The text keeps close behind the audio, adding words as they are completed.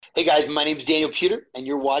Hey guys, my name is Daniel Puder, and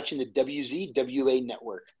you're watching the WZWA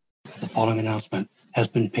Network. The following announcement has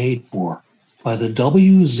been paid for by the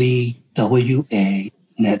WZWA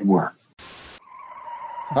Network.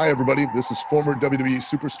 Hi, everybody. This is former WWE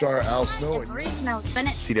superstar Al Snow. Reed Mills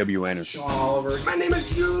Bennett. C.W. Anderson. Sean Oliver. My name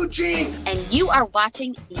is Eugene. And you are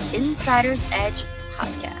watching the Insider's Edge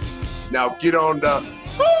podcast. Now get on the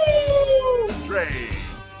train.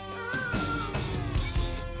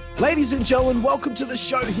 Ladies and gentlemen, welcome to the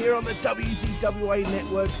show here on the WZWA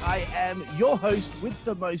Network. I am your host with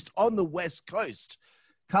the most on the West Coast,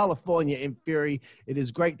 California in Fury. It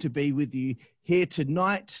is great to be with you here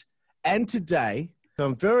tonight and today.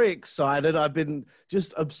 I'm very excited. I've been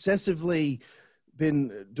just obsessively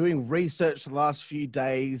been doing research the last few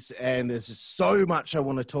days, and there's just so much I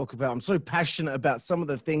want to talk about. I'm so passionate about some of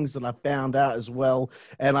the things that I found out as well,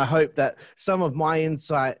 and I hope that some of my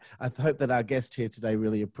insight, I hope that our guest here today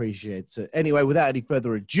really appreciates it. Anyway, without any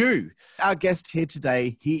further ado, our guest here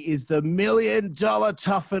today, he is the $1 Million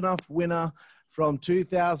Tough Enough winner from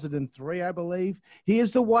 2003, I believe. He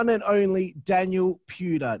is the one and only Daniel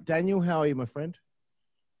Puder. Daniel, how are you, my friend?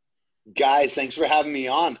 Guys, thanks for having me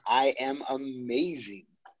on. I am amazing.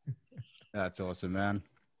 That's awesome, man.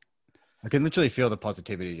 I can literally feel the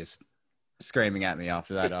positivity just screaming at me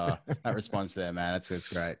after that that response there, man. It's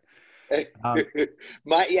great.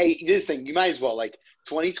 This thing, you might as well,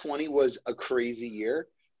 2020 was a crazy year.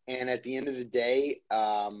 And at the end of the day,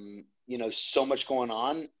 so much going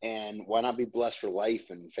on, and why not be blessed for life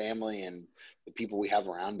and family and the people we have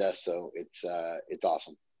around us. So it's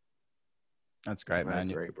awesome. That's great, man.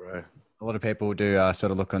 Great, bro. A lot of people do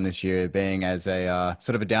sort of look on this year being as a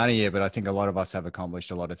sort of a downer year, but I think a lot of us have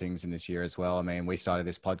accomplished a lot of things in this year as well. I mean, we started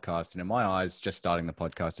this podcast, and in my eyes, just starting the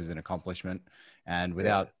podcast is an accomplishment. And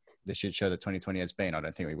without the shit show that 2020 has been, I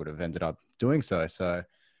don't think we would have ended up doing so. So,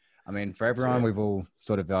 I mean, for everyone, we've all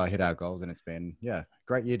sort of hit our goals, and it's been, a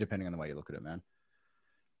great year depending on the way you look at it, man.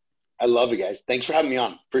 I love it, guys. Thanks for having me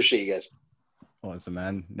on. Appreciate you guys. Awesome,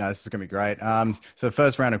 man. No, this is going to be great. So the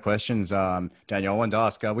first round of questions, Daniel, I wanted to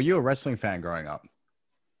ask, were you a wrestling fan growing up?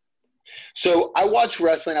 So I watched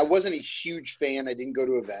wrestling. I wasn't a huge fan. I didn't go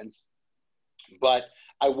to events. But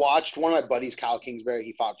I watched one of my buddies, Kyle Kingsbury.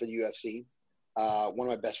 He fought for the UFC. One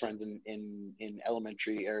of my best friends in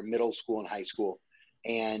elementary or middle school and high school.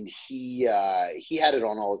 And he had it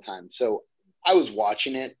on all the time. So I was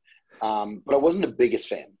watching it, but I wasn't the biggest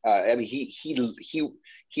fan.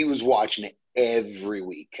 He was watching it every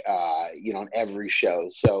week, on every show.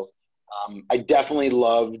 So I definitely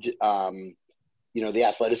loved, the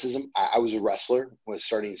athleticism. I was a wrestler, was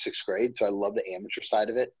starting in 6th grade. So I love the amateur side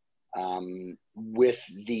of it with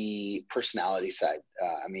the personality side.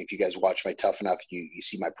 If you guys watch my Tough Enough, you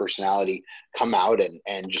see my personality come out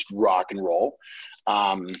and just rock and roll.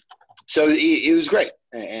 So it was great.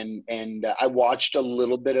 And I watched a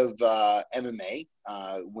little bit of MMA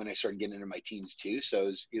when I started getting into my teens too.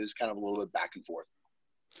 So it was kind of a little bit back and forth.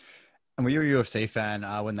 And were you a UFC fan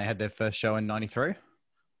when they had their first show in 93?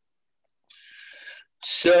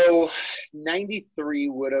 So 93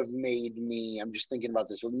 would have made me, I'm just thinking about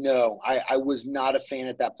this. No, I was not a fan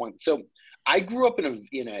at that point. So I grew up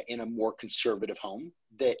in a more conservative home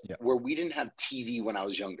where we didn't have TV when I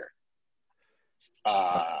was younger.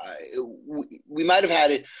 We might have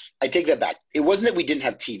had it. I take that back. It wasn't that we didn't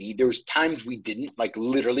have TV. There was times we didn't. Like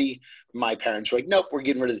literally, my parents were like, "Nope, we're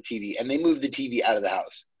getting rid of the TV," and they moved the TV out of the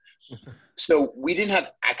house. So we didn't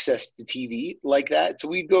have access to TV like that. So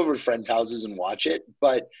we'd go over to friends' houses and watch it.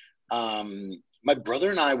 But my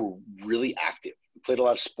brother and I were really active. We played a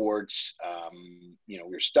lot of sports. We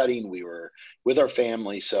were studying. We were with our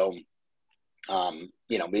family. So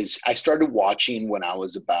I started watching when I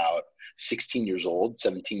was about 16 years old,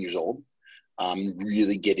 17 years old,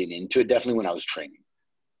 really getting into it, definitely when I was training.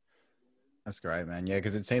 That's great, man. Yeah,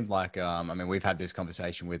 because it seemed like, we've had this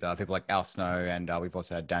conversation with people like Al Snow, and we've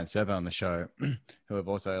also had Dan Servo on the show who have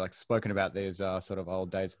also spoken about these sort of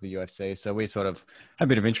old days of the UFC. So we sort of had a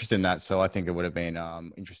bit of interest in that. So I think it would have been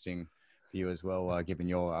interesting for you as well, given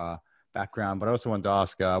your background. But I also wanted to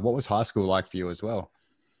ask, what was high school like for you as well?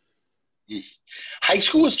 High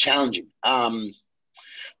school was challenging.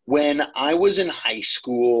 When I was in high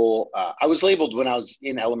school, I was labeled, when I was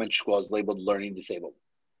in elementary school, I was labeled learning disabled.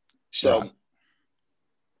 So,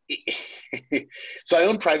 so I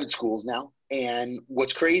own private schools now. And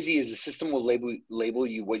what's crazy is the system will label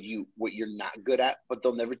you what you're not good at, but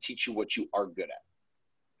they'll never teach you what you are good at.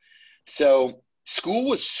 So school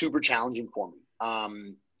was super challenging for me.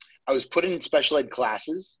 I was put in special ed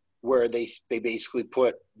classes where they basically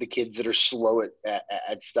put the kids that are slow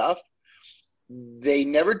at stuff. They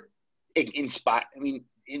never inspire.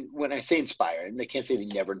 when I say inspire, and I can't say they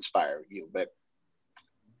never inspire you, but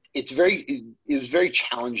it was very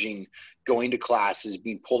challenging going to classes,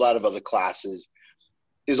 being pulled out of other classes.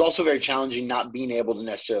 It was also very challenging not being able to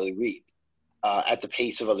necessarily read at the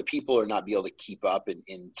pace of other people, or not be able to keep up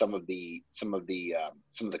in some of the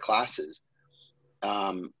classes.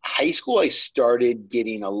 High school, I started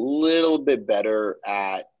getting a little bit better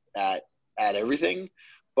at everything,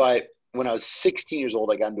 but when I was 16 years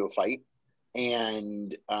old, I got into a fight,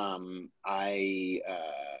 and I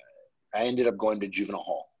ended up going to juvenile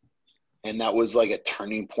hall. And that was like a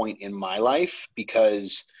turning point in my life,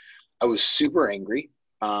 because I was super angry.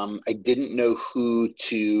 I didn't know who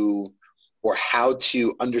to or how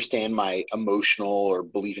to understand my emotional or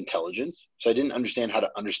belief intelligence. So I didn't understand how to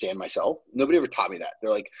understand myself. Nobody ever taught me that. They're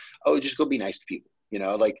like, oh, just go be nice to people,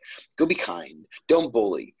 like go be kind, don't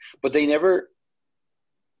bully. But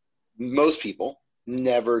most people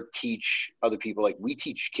never teach other people. Like we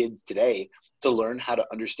teach kids today to learn how to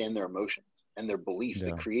understand their emotions and their beliefs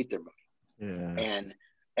that create their emotions.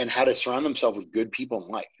 And how to surround themselves with good people in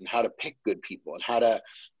life, and how to pick good people, and how to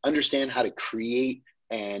understand how to create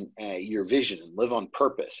and your vision and live on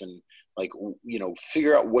purpose, and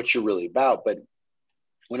figure out what you're really about. But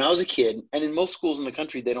when I was a kid, and in most schools in the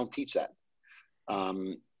country, they don't teach that.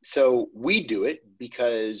 So we do it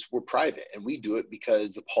because we're private, and we do it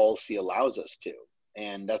because the policy allows us to.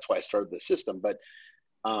 And that's why I started the system. But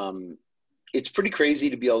it's pretty crazy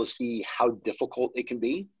to be able to see how difficult it can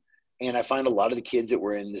be. And I find a lot of the kids that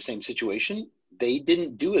were in the same situation, they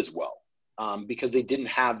didn't do as well because they didn't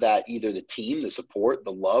have that, either the team, the support,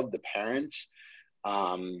 the love, the parents.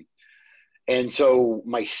 And so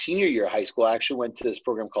my senior year of high school, I actually went to this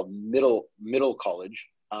program called middle college,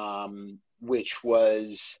 which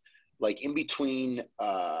was like in between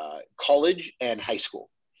college and high school.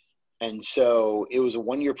 And so it was a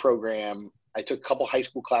 1-year program. I took a couple high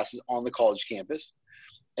school classes on the college campus,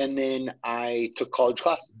 and then I took college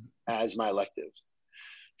classes as my electives.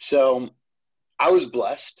 So I was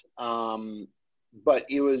blessed, but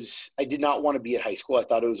I did not want to be at high school. I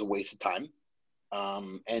thought it was a waste of time.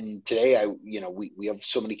 And today we have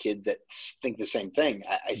so many kids that think the same thing.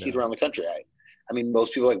 I see it around the country. I mean,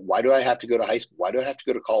 most people are like, why do I have to go to high school? Why do I have to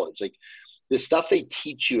go to college? Like the stuff they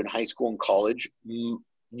teach you in high school and college, you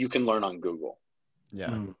can learn on Google.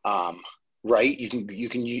 Yeah. Right. You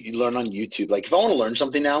learn on YouTube. Like if I want to learn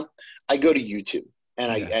something now, I go to YouTube.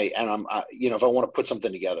 And I'm if I want to put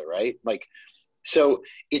something together, right? Like, so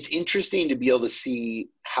it's interesting to be able to see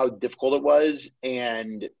how difficult it was.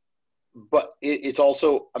 But it's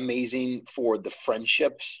also amazing for the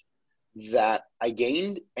friendships that I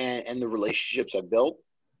gained and the relationships I built.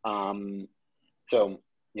 So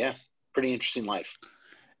yeah, pretty interesting life.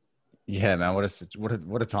 Yeah, man, what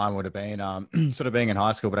a time would have been, sort of being in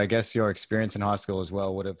high school. But I guess your experience in high school as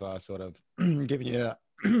well would have sort of given you,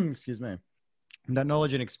 excuse me, that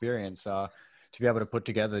knowledge and experience to be able to put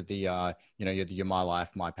together the your My Life,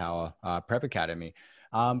 My Power Prep Academy.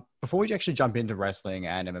 Before we actually jump into wrestling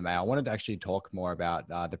and MMA, I wanted to actually talk more about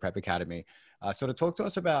the Prep Academy. Sort of talk to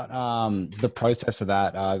us about the process of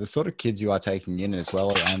that, the sort of kids you are taking in as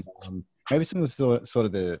well, and maybe some of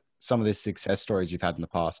the success stories you've had in the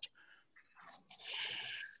past.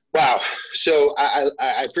 Wow. So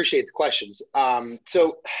I appreciate the questions. I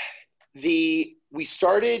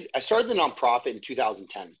started the nonprofit in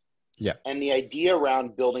 2010. Yeah. And the idea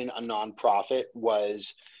around building a nonprofit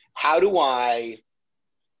was, how do I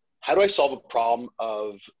solve a problem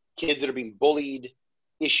of kids that are being bullied,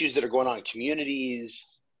 issues that are going on in communities?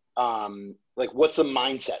 Like what's the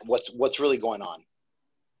mindset? What's really going on?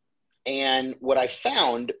 And what I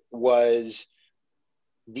found was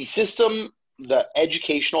the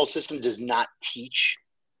educational system does not teach.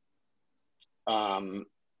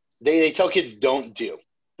 They tell kids don't do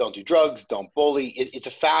drugs, don't bully. It's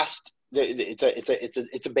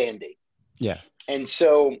a Band-Aid. Yeah. And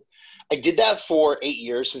so I did that for 8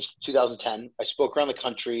 years, since 2010. I spoke around the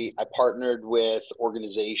country. I partnered with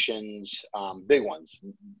organizations, big ones,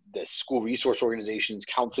 the school resource organizations,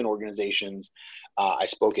 counseling organizations. I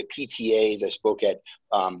spoke at PTAs. I spoke at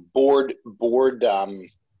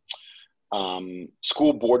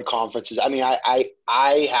school board conferences. I mean,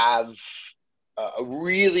 I have a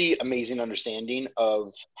really amazing understanding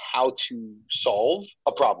of how to solve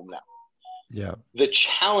a problem now. Yeah. The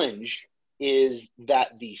challenge is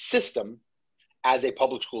that the system, as a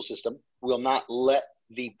public school system, will not let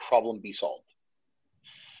the problem be solved,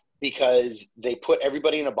 because they put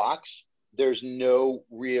everybody in a box. There's no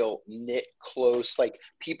real knit close, like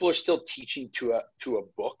people are still teaching to a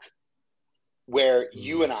book, where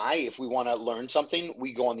you and I, if we want to learn something,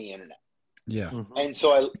 we go on the internet. Yeah. And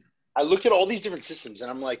so I looked at all these different systems and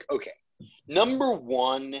I'm like, okay, number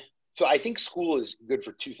one, so I think school is good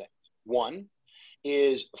for two things. One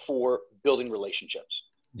is for building relationships.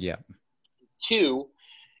 Yeah. Two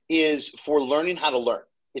is for learning how to learn.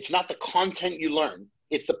 It's not the content you learn.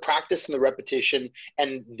 It's the practice and the repetition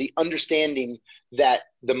and the understanding that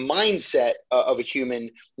the mindset of a human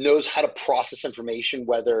knows how to process information,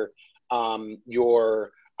 whether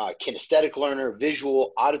you're a kinesthetic learner,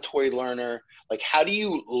 visual, auditory learner. Like, how do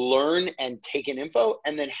you learn and take in info?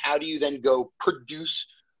 And then how do you then go produce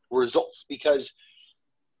results? Because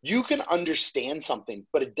you can understand something,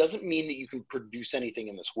 but it doesn't mean that you can produce anything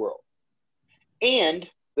in this world. And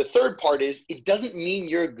the third part is, it doesn't mean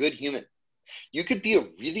you're a good human. You could be a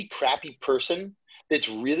really crappy person that's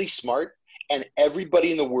really smart, and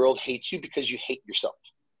everybody in the world hates you because you hate yourself.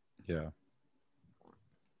 Yeah.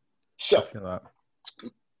 So I feel that.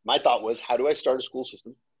 My thought was, how do I start a school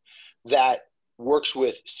system that works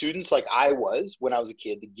with students like I was when I was a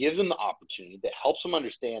kid, that gives them the opportunity, that helps them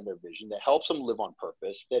understand their vision, that helps them live on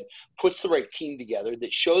purpose, that puts the right team together,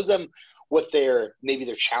 that shows them what maybe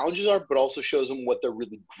their challenges are, but also shows them what they're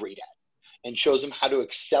really great at, and shows them how to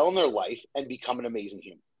excel in their life and become an amazing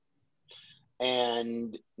human.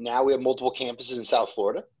 And now we have multiple campuses in South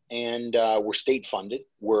Florida, and we're state funded.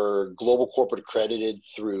 We're global corporate accredited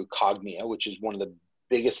through Cognia, which is one of the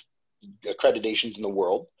biggest accreditations in the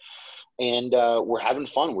world. And we're having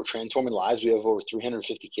fun. We're transforming lives. We have over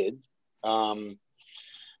 350 kids.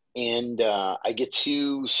 And I get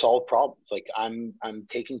to solve problems. Like, I'm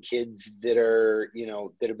taking kids that are,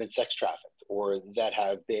 that have been sex trafficked, or that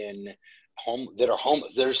have been that are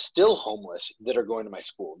homeless, that are still homeless, that are going to my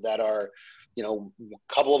school, that are, a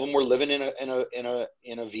couple of them were living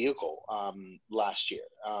in a vehicle last year.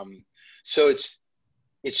 So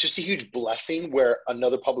it's just a huge blessing where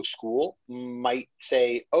another public school might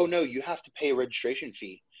say, oh no, you have to pay a registration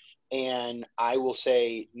fee. And I will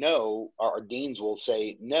say no, our deans will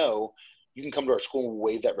say, no, you can come to our school and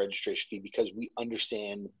waive that registration fee because we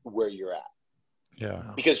understand where you're at. Yeah.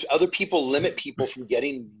 Because other people limit people from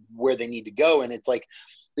getting where they need to go. And it's like,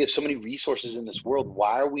 we have so many resources in this world.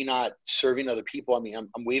 Why are we not serving other people? I mean,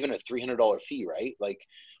 I'm waiving a $300 fee, right? Like,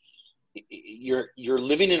 you're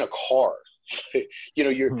living in a car.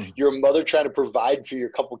 You're a mother trying to provide for your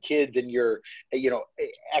couple kids, and your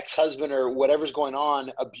ex-husband or whatever's going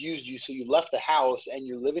on abused you, so you left the house and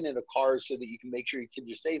you're living in a car so that you can make sure your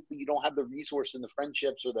kids are safe, but you don't have the resource and the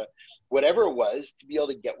friendships or the whatever it was to be able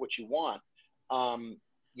to get what you want.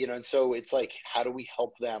 And so it's like, how do we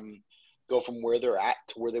help them go from where they're at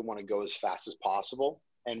to where they want to go as fast as possible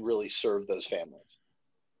and really serve those families?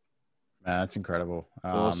 Man, that's incredible.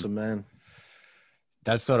 Awesome, man.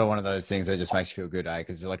 That's sort of one of those things that just makes you feel good, eh?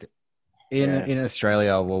 Because like in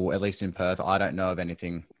Australia, well, at least in Perth, I don't know of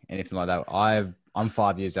anything like that. I'm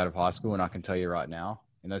 5 years out of high school, and I can tell you right now,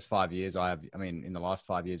 in those 5 years, in the last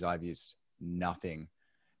 5 years, I've used nothing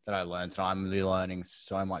that I learned. And I'm really learning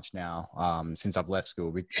so much now since I've left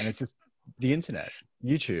school. And it's just the internet,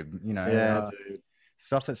 YouTube,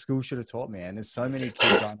 stuff that school should have taught me. And there's so many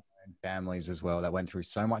kids I know in families as well that went through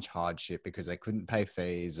so much hardship because they couldn't pay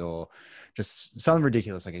fees, or just something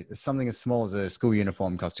ridiculous, like something as small as a school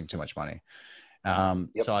uniform costing too much money.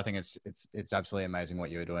 So I think it's absolutely amazing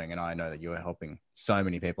what you're doing, and I know that you're helping so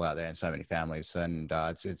many people out there and so many families, and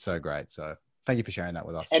it's so great. So thank you for sharing that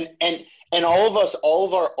with us. And all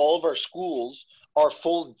of our schools are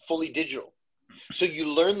fully digital. So you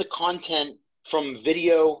learn the content from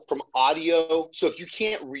video, from audio. So if you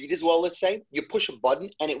can't read as well, let's say, you push a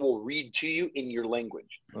button and it will read to you in your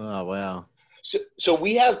language. Oh, wow. So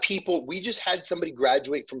we have people, we just had somebody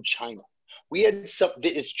graduate from China. We had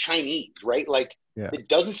it's Chinese, right? Like, it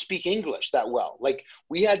doesn't speak English that well. Like,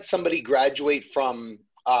 we had somebody graduate from,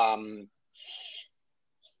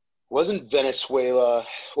 wasn't Venezuela.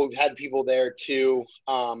 We've had people there too.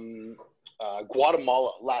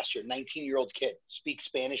 Guatemala last year, 19-year-old kid, speaks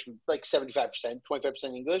Spanish, like 75%, 25%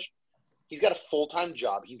 English. He's got a full-time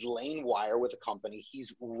job. He's laying wire with a company.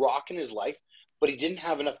 He's rocking his life, but he didn't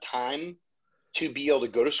have enough time to be able to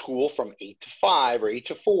go to school from 8 to 5 or 8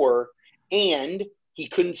 to 4. And he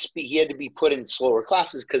couldn't speak. He had to be put in slower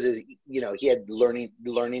classes because, he had learning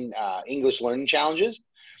English learning challenges.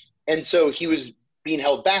 And so he was being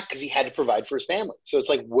held back because he had to provide for his family. So it's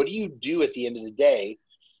like, what do you do at the end of the day?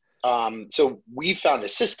 So we found a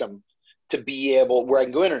system to be able, where I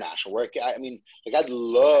can go international, I'd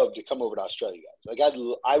love to come over to Australia, guys.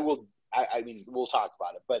 We'll talk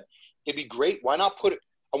about it, but it'd be great. Why not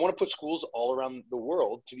I want to put schools all around the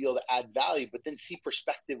world to be able to add value, but then see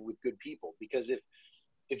perspective with good people. Because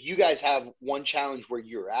if you guys have one challenge where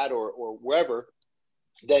you're at or wherever,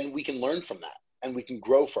 then we can learn from that and we can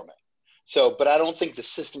grow from it. So, but I don't think the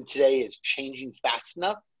system today is changing fast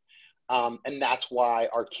enough. And that's why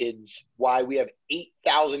why we have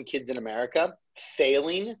 8,000 kids in America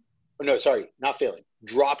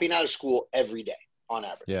dropping out of school every day on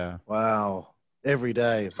average. Yeah. Wow. Every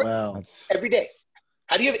day. Wow. That's Every day.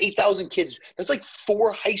 How do you have 8,000 kids? That's like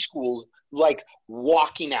 4 high schools like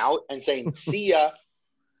walking out and saying, see ya.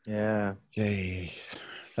 Yeah. jeez.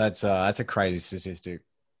 That's a crazy statistic.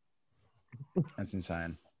 That's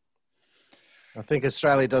insane. I think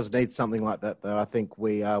Australia does need something like that, though. I think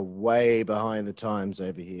we are way behind the times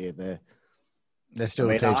over here. They're still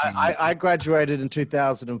I mean, teaching. I graduated in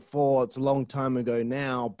 2004. It's a long time ago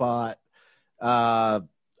now, but I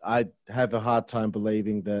have a hard time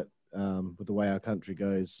believing that with the way our country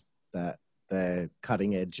goes, that they're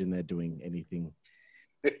cutting edge and they're doing anything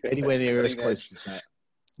anywhere near as close as that.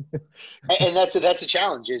 And that's a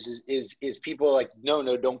challenge is people are like,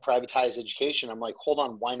 no, don't privatize education. I'm like, hold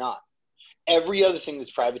on, why not? Every other thing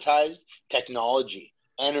that's privatized, technology,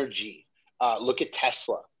 energy, look at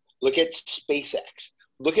Tesla, look at SpaceX,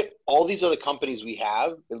 look at all these other companies we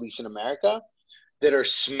have, at least in America, that are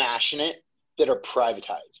smashing it, that are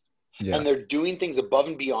privatized. Yeah. And they're doing things above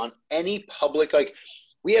and beyond any public. Like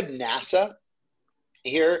we have NASA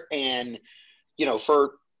here, and,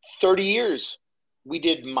 for 30 years, we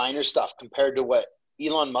did minor stuff compared to what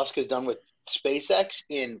Elon Musk has done with SpaceX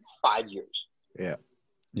in 5 years. Yeah.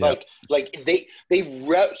 Yeah.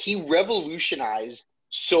 He revolutionized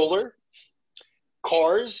solar,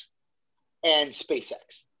 cars, and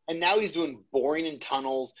SpaceX. And now he's doing boring in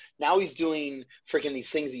tunnels. Now he's doing freaking these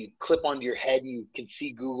things that you clip onto your head and you can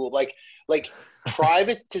see Google. Like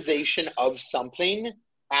privatization of something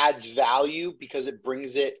adds value because it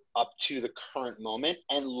brings it up to the current moment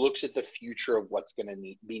and looks at the future of what's going to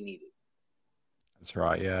be needed. That's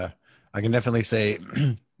right. Yeah. I can definitely see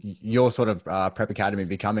your sort of prep academy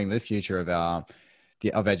becoming the future of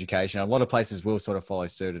education. A lot of places will sort of follow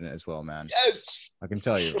suit in it as well, man. Yes. I can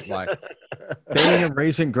tell you, like being a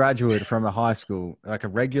recent graduate from a high school, like a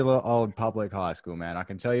regular old public high school, man, I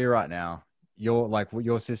can tell you right now,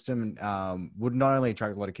 your system would not only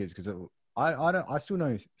attract a lot of kids because I still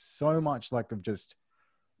know so much like of just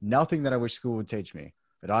nothing that I wish school would teach me,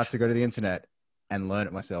 but I have to go to the internet and learn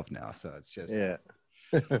it myself now. So it's just Yeah.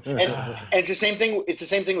 And it's the same thing. It's the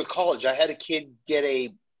same thing with college. I had a kid get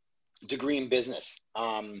a degree in business,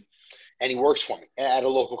 and he works for me at a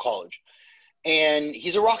local college. And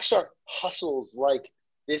he's a rock star. Hustles like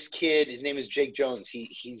this kid. His name is Jake Jones.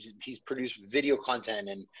 He's produced video content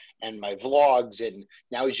and my vlogs, and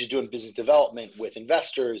now he's just doing business development with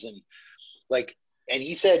investors and like. And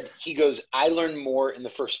he said, he goes, I learned more in the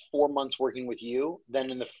first 4 months working with you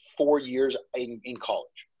than in the 4 years in college.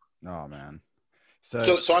 oh man.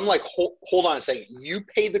 So I'm like, hold on a second. You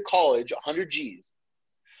paid the college 100 G's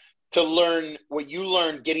to learn what you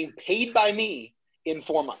learned getting paid by me in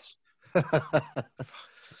 4 months.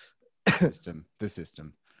 The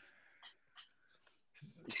system.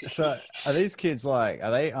 So are these kids like,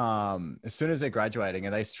 are they, as soon as they're graduating,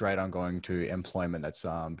 are they straight on going to employment that's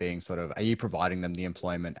being sort of, are you providing them the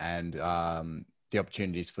employment and the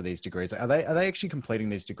opportunities for these degrees? Are they actually completing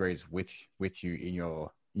these degrees with you in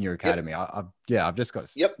your academy? Yep. I've just got.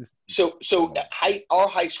 Yep. So our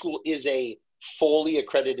high school is a fully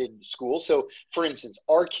accredited school. So for instance,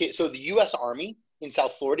 so the U.S. Army in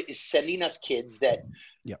South Florida is sending us kids that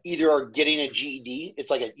either are getting a GED. It's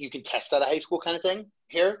like you can test out of high school kind of thing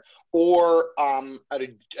here, or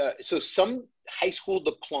so some high school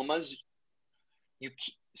diplomas.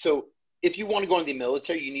 So if you want to go into the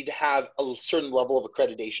military, you need to have a certain level of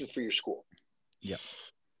accreditation for your school. Yeah.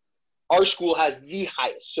 Our school has the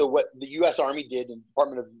highest. So what the U.S. Army did in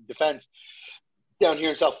Department of Defense down here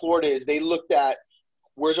in South Florida is they looked at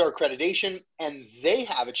where's our accreditation, and they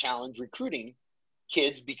have a challenge recruiting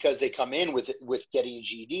kids because they come in with getting a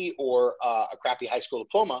GED or a crappy high school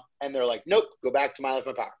diploma, and they're like, nope, go back to My Life,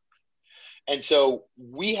 My Power. And so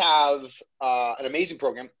we have an amazing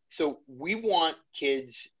program. So we want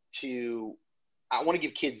I want to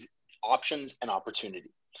give kids options and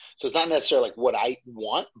opportunity. So it's not necessarily like what I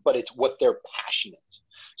want, but it's what their passion is.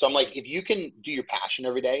 So I'm like, if you can do your passion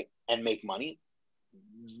every day and make money,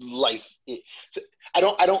 so I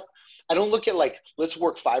don't look at like, let's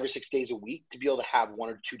work 5 or 6 days a week to be able to have 1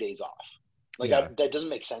 or 2 days off. That doesn't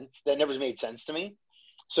make sense. That never made sense to me.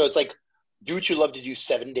 So it's like, do what you love to do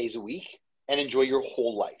 7 days a week and enjoy your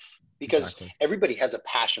whole life, because everybody has a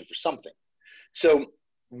passion for something. So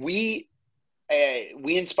we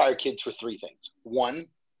inspire kids for 3 things. One,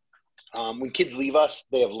 when kids leave us,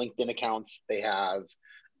 they have LinkedIn accounts, they have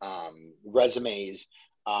resumes.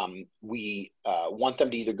 We want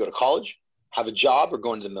them to either go to college, have a job, or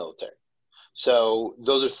go into the military. So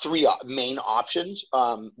those are three main options.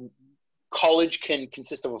 College can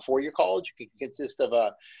consist of a 4-year college. It can consist of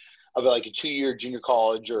like a 2-year junior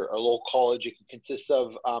college or a local college. It can consist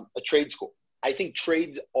of a trade school. I think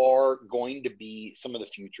trades are going to be some of the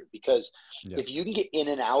future, because if you can get in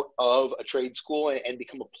and out of a trade school and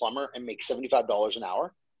become a plumber and make $75 an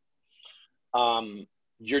hour,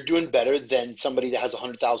 you're doing better than somebody that has a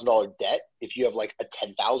 $100,000 debt. If you have like a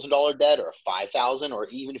 $10,000 debt or a $5,000, or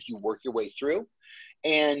even if you work your way through,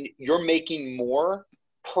 and you're making more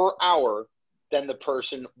per hour than the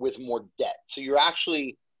person with more debt. So you're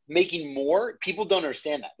actually making more. People don't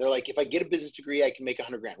understand that. They're like, if I get a business degree, I can make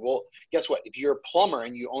 $100,000. Well, guess what? If you're a plumber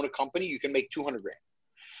and you own a company, you can make $200,000.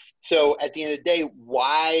 So at the end of the day,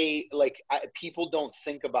 why, like, people don't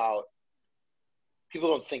think about it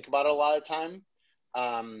a lot of time.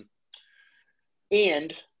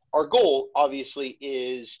 And our goal obviously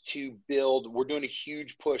is to build, we're doing a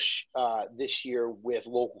huge push this year with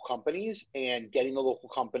local companies and getting the local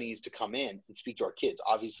companies to come in and speak to our kids.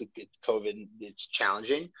 Obviously it's COVID, it's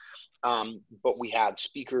challenging. But we have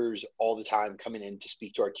speakers all the time coming in to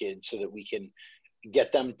speak to our kids so that we can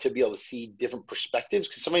get them to be able to see different perspectives.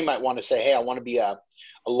 Because somebody might want to say, hey, I want to be a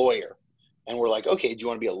lawyer. And we're like, okay, do you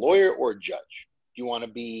want to be a lawyer or a judge? Do you want to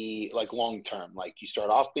be like long term? Like you start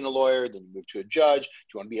off being a lawyer, then you move to a judge.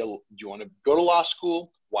 Do you want to go to law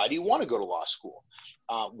school? Why do you want to go to law school?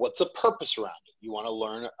 What's the purpose around it? You want to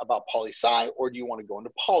learn about poli-sci, or do you want to go into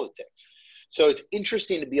politics? So it's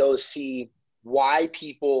interesting to be able to see why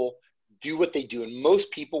people do what they do. And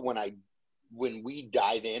most people, when we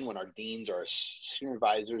dive in, when our deans, our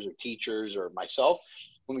supervisors or teachers or myself,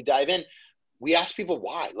 when we dive in, we ask people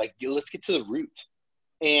why. Like, let's get to the root.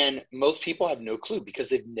 And most people have no clue because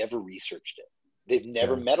they've never researched it. They've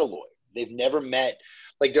never met a lawyer. They've never met,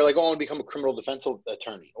 like, they're like, oh, I want to become a criminal defense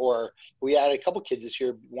attorney. Or we had a couple kids this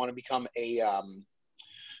year want to become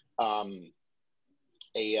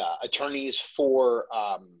attorneys for,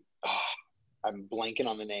 I'm blanking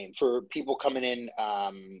on the name, for people coming in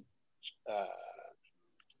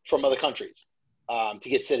from other countries to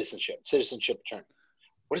get citizenship attorney.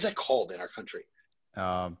 What is that called in our country?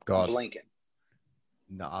 God. I'm blanking.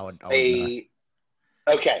 No, I would know.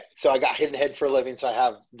 Okay, so I got hidden head for a living,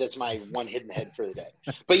 so that's my one hidden head for the day.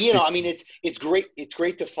 But I mean, it's great. It's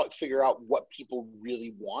great to figure out what people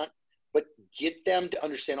really want, but get them to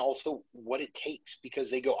understand also what it takes, because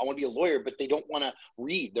they go, I want to be a lawyer, but they don't want to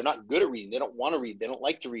read. They're not good at reading. They don't want to read. They don't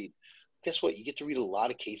like to read. Guess what? You get to read a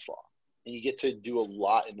lot of case law, and you get to do a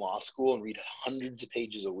lot in law school and read hundreds of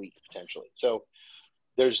pages a week potentially. So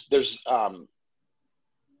there's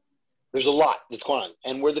a lot that's going on,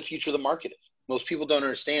 and where the future of the market is. Most people don't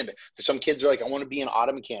understand it. Some kids are like, I want to be an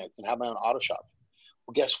auto mechanic and have my own auto shop.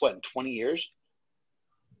 Well, guess what? In 20 years,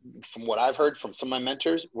 from what I've heard from some of my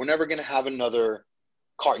mentors, we're never going to have another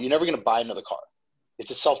car. You're never going to buy another car.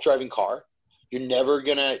 It's a self-driving car. You're never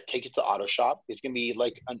going to take it to the auto shop. It's going to be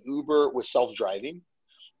like an Uber with self-driving.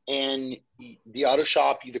 And the auto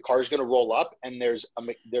shop, the car is going to roll up, and there's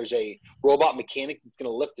a robot mechanic that's going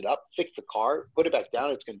to lift it up, fix the car, put it back down.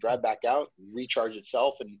 It's going to drive back out, recharge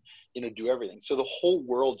itself, and do everything. So the whole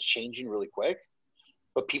world's changing really quick,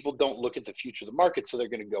 but people don't look at the future of the market. So they're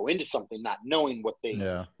going to go into something not knowing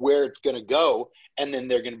where it's going to go, and then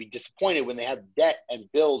they're going to be disappointed when they have debt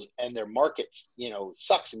and bills and their market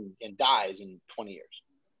sucks and dies in 20 years.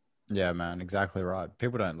 Yeah, man, exactly right.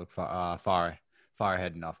 People don't look far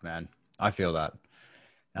ahead enough, man. I feel that.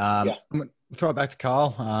 I'm going to throw it back to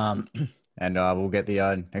Carl, and we'll get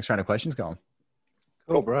the next round of questions going.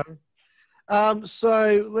 Cool, bro.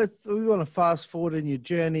 So we want to fast forward in your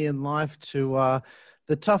journey in life to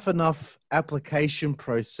the Tough Enough application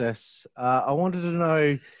process. I wanted to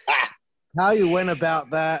know how you went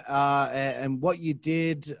about that and what you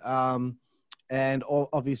did, and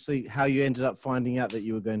obviously how you ended up finding out that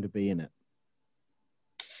you were going to be in it.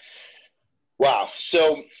 Wow.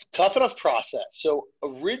 So Tough Enough process. So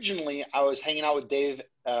originally I was hanging out with Dave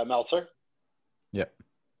Meltzer. Yep.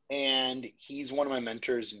 And he's one of my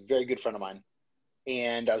mentors, a very good friend of mine.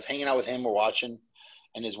 And I was hanging out with him, we're watching,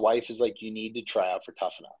 and his wife is like, you need to try out for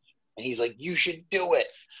Tough Enough. And he's like, you should do it.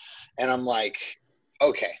 And I'm like,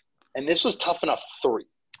 okay. And this was Tough Enough 3.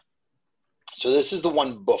 So this is the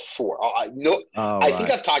one before. I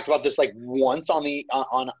think I've talked about this like once I think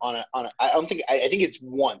it's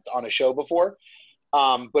once on a show before,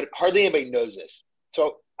 but hardly anybody knows this.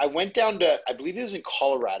 So I went down to, I believe it was in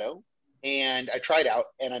Colorado, and I tried out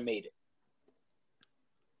and I made it.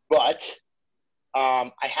 But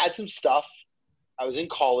I had some stuff. I was in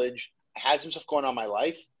college. I had some stuff going on in my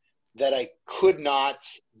life that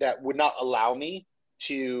that would not allow me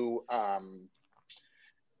to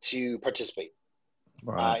to participate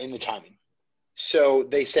Right. in the timing. So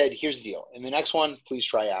they said, here's the deal. In the next one, please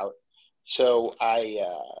try out. So I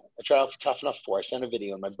tried out for Tough Enough 4. I sent a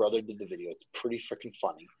video, and my brother did the video. It's pretty freaking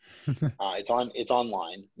funny. It's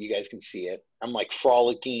online. You guys can see it. I'm like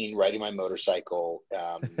frolicking, riding my motorcycle,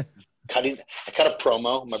 I cut a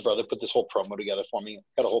promo. My brother put this whole promo together for me.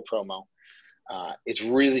 Cut a whole promo. It's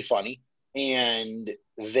really funny. And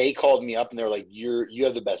they called me up and they're like, you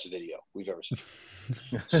have the best video we've ever seen.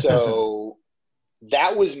 So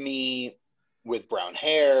that was me with brown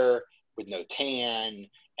hair, with no tan.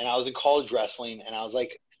 And I was in college wrestling and I was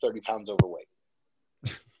like 30 pounds overweight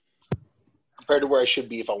compared to where I should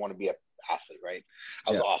be if I want to be an athlete, right?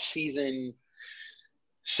 I was off season.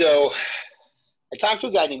 So I talked to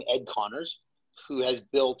a guy named Ed Connors, who has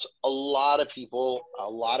built a lot of people, a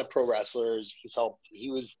lot of pro wrestlers. He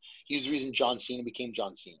was the reason John Cena became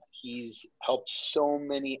John Cena. He's helped so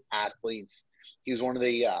many athletes. He was one of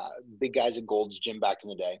the big guys at Gold's Gym back in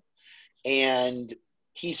the day. And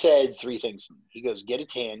he said 3 things to me. He goes, get a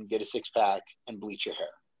tan, get a 6-pack, and bleach your hair.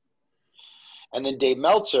 And then Dave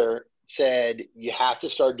Meltzer said, you have to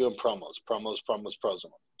start doing promos.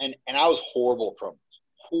 And I was horrible at promos.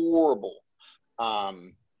 Horrible.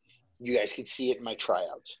 You guys could see it in my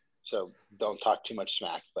tryouts. So don't talk too much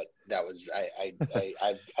smack, but that was,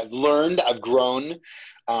 I've learned, I've grown,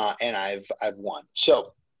 and I've won.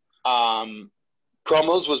 So,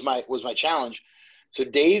 promos was my challenge. So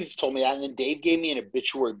Dave told me that, and then Dave gave me an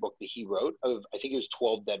obituary book that he wrote of, I think it was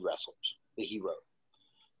 12 dead wrestlers that he wrote.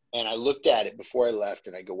 And I looked at it before I left,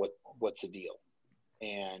 and I go, what's the deal?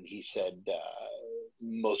 And he said,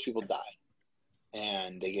 most people die.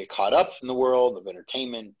 And they get caught up in the world of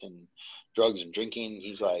entertainment and drugs and drinking.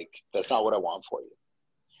 He's like, that's not what I want for you.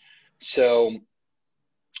 So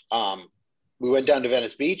we went down to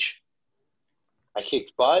Venice Beach. I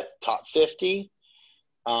kicked butt, top 50.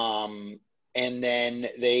 And then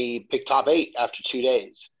they picked top 8 after 2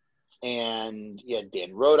 days. And you had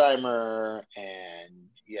Dan Rodheimer, and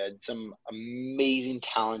you had some amazing,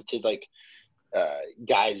 talented,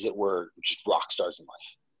 guys that were just rock stars in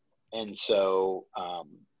life. And so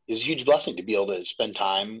it was a huge blessing to be able to spend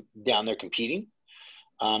time down there competing.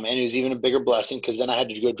 And it was even a bigger blessing because then I had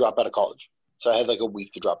to go drop out of college. So I had like a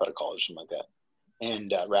week to drop out of college, something like that,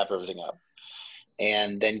 and wrap everything up.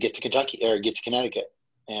 And then get to Connecticut.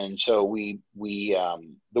 And so we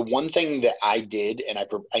the one thing that I did, and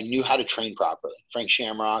I knew how to train properly. Frank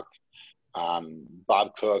Shamrock,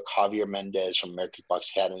 Bob Cook, Javier Mendez from American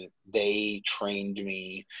Kickboxing Academy, they trained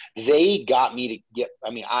me. They got me to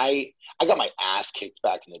I got my ass kicked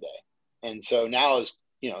back in the day. And so now I was,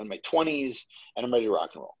 in my 20s and I'm ready to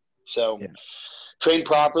rock and roll. So trained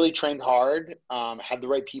properly, trained hard, had the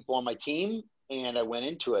right people on my team, and I went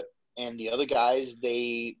into it. And the other guys,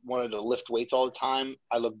 they wanted to lift weights all the time.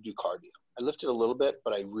 I love to do cardio. I lifted a little bit,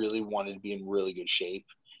 but I really wanted to be in really good shape.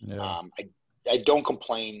 Yeah. I don't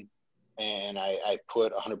complain, and I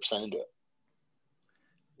put 100% into it.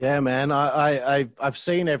 Yeah, man. I've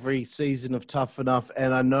seen every season of Tough Enough,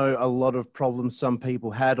 and I know a lot of problems some people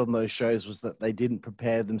had on those shows was that they didn't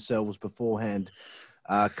prepare themselves beforehand,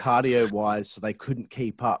 cardio-wise, so they couldn't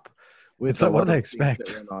keep up. It's like what they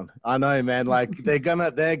expect. I know, man. Like they're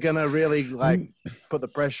gonna really put the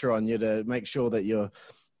pressure on you to make sure that you're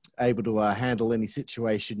able to handle any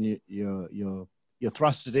situation you're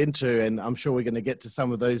thrusted into. And I'm sure we're going to get to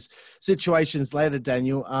some of those situations later,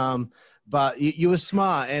 Daniel. But you were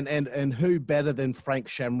smart, and who better than Frank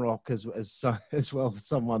Shamrock as well,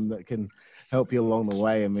 someone that can help you along the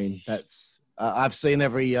way. I mean, that's I've seen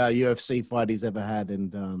every UFC fight he's ever had,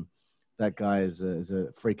 and that guy is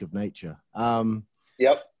a freak of nature.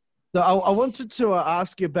 Yep. So I wanted to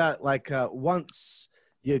ask you about once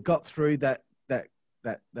you got through that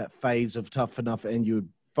phase of Tough Enough and you'd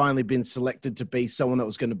finally been selected to be someone that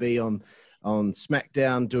was going to be on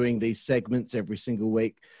SmackDown doing these segments every single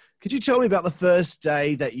week. Could you tell me about the first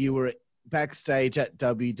day that you were backstage at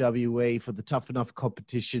WWE for the Tough Enough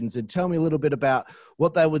competitions, and tell me a little bit about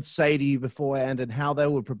what they would say to you beforehand and how they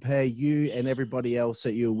would prepare you and everybody else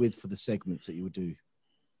that you were with for the segments that you would do?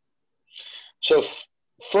 So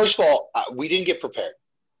first of all, we didn't get prepared.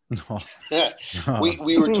 No.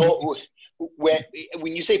 We were told when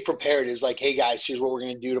you say prepared is like, hey guys, here's what we're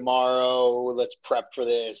going to do tomorrow. Let's prep for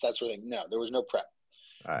this. That sort of thing. No, there was no prep.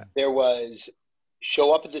 All right. There was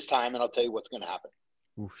show up at this time and I'll tell you what's going to happen.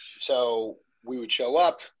 Oof. So we would show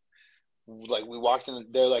up, we walked in.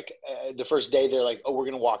 They're like, the first day, they're like, oh, we're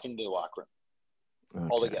gonna walk into the locker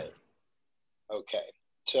room all together. Okay,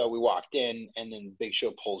 so we walked in, and then Big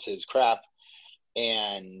Show pulls his crap,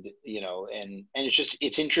 and and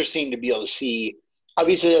it's interesting to be able to see.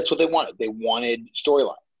 Obviously, that's what they wanted. They wanted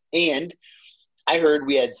storyline. And I heard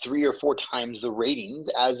we had 3 or 4 times the ratings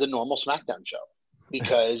as a normal SmackDown show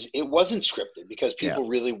because it wasn't scripted, because people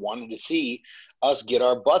really wanted to see us get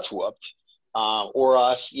our butts whooped or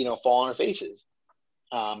us, fall on our faces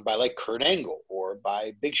by like Kurt Angle or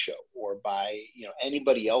by Big Show or by,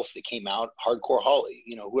 anybody else that came out, Hardcore Holly,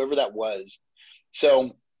 whoever that was.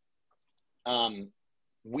 So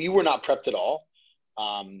we were not prepped at all.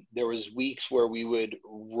 There was weeks where we would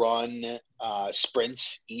run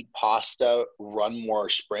sprints, eat pasta, run more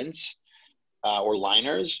sprints or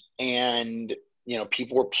liners, and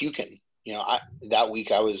people were puking. That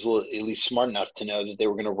week I was at least smart enough to know that they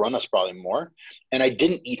were going to run us probably more, and I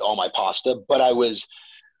didn't eat all my pasta, but I was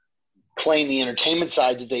playing the entertainment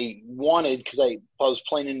side that they wanted because I was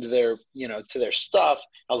playing into their to their stuff.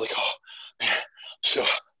 I was like, oh man, so.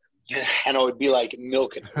 And I would be like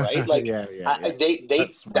milking it, right? Like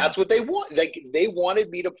that's what they want. Like they wanted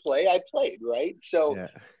me to play, I played, right? So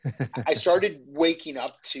I started waking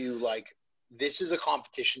up to like, this is a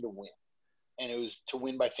competition to win. And it was to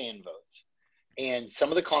win by fan votes. And some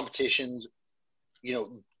of the competitions,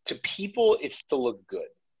 to people, it's to look good.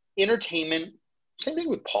 Entertainment, same thing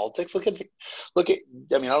with politics. Look at,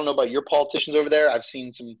 I mean, I don't know about your politicians over there. I've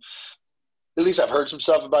seen some, at least I've heard some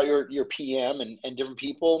stuff about your PM and different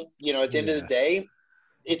people. At the end of the day,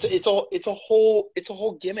 it's a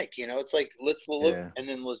whole gimmick. It's like, let's look and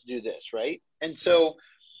then let's do this, right? And so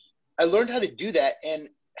I learned how to do that. And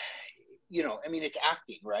I mean, it's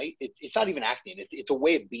acting, right? It's not even acting. It's a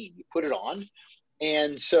way of being. You put it on,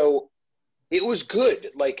 and so it was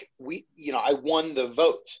good. Like I won the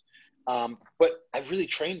vote, but I really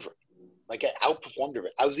trained for it. Like I outperformed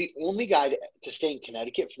it. I was the only guy to stay in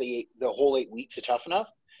Connecticut for the whole 8 weeks of Tough Enough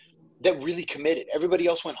that really committed. Everybody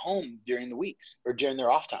else went home during the weeks or during their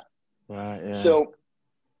off time. Right. Yeah. So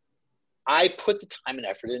I put the time and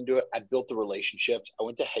effort into it. I built the relationships. I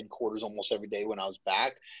went to headquarters almost every day when I was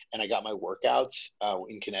back, and I got my workouts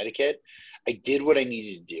in Connecticut. I did what I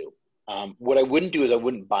needed to do. What I wouldn't do is I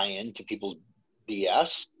wouldn't buy into people's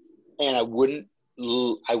BS, and I wouldn't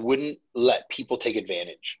let people take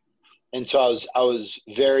advantage. And so I was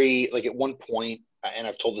very, like, at one point, and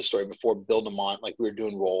I've told this story before, Bill DeMont, like we were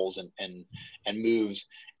doing rolls and moves,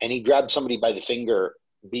 and he grabbed somebody by the finger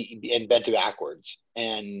and bent it backwards.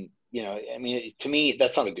 And, I mean, to me,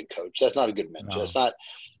 that's not a good coach. That's not a good mentor. That's not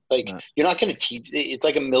like, you're not going to teach. It's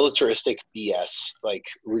like a militaristic BS, like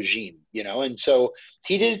regime, And so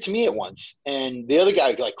he did it to me at once. And the other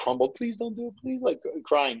guy like crumbled, please don't do it, please, like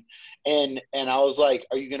crying. And I was like,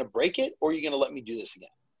 are you going to break it or are you going to let me do this again?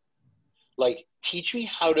 Like, teach me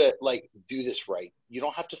how to, like, do this right. You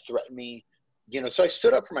don't have to threaten me, So I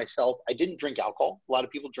stood up for myself. I didn't drink alcohol. A lot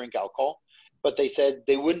of people drink alcohol, but they said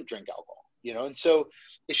they wouldn't drink alcohol, And so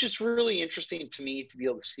it's just really interesting to me to be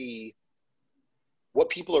able to see what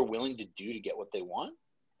people are willing to do to get what they want.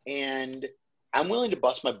 And I'm willing to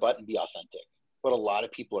bust my butt and be authentic, but a lot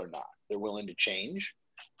of people are not. They're willing to change.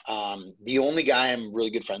 The only guy I'm really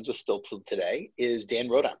good friends with still till today is Dan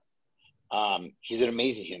Rodheimer. He's an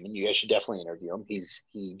amazing human. You guys should definitely interview him. He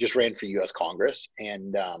just ran for U.S. Congress,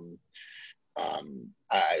 and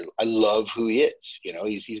I love who he is.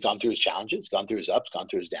 He's gone through his challenges, gone through his ups, gone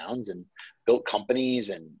through his downs, and built companies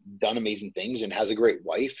and done amazing things, and has a great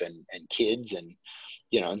wife and kids, and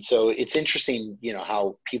and so it's interesting,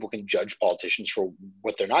 how people can judge politicians for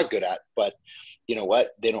what they're not good at, but you know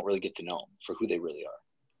what? They don't really get to know them for who they really are.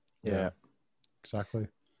 Yeah, exactly.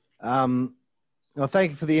 Well,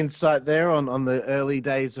 thank you for the insight there on the early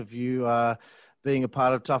days of you being a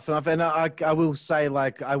part of Tough Enough. And I will say,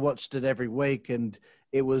 like, I watched it every week, and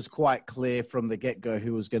it was quite clear from the get-go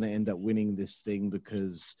who was going to end up winning this thing,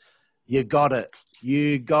 because you got it.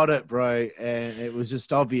 You got it, bro. And it was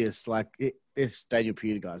just obvious, like, this Daniel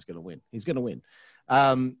Puder guy is going to win. He's going to win.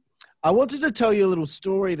 I wanted to tell you a little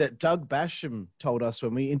story that Doug Basham told us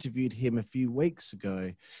when we interviewed him a few weeks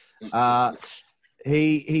ago.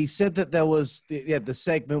 He said that there was the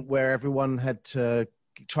segment where everyone had to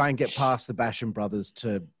try and get past the Basham brothers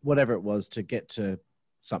to whatever it was to get to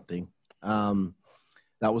something.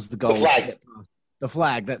 That was the goal. The flag. The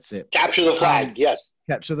flag, that's it. Capture the flag, yes.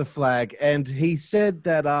 Capture the flag. And he said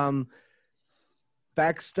that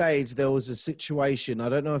backstage there was a situation. I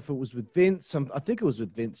don't know if it was with Vince. I think it was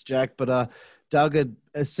with Vince, Jack. But Doug had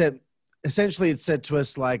essentially had said to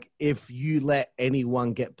us, like, if you let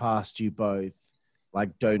anyone get past you both,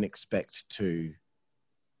 like, don't expect to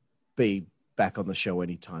be back on the show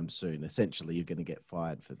anytime soon. Essentially, you're going to get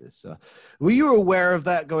fired for this. Were you aware of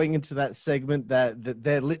that going into that segment, that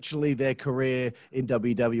they're literally their career in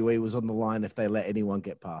WWE was on the line if they let anyone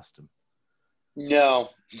get past them? No.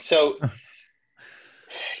 So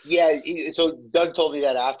Yeah. So Doug told me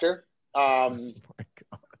that after. Oh my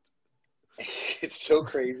God. It's so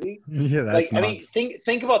crazy. Yeah, Like, that's I mean, nuts.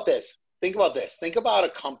 think about this. Think about this. Think about a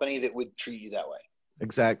company that would treat you that way.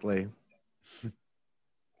 Exactly.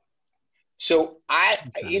 So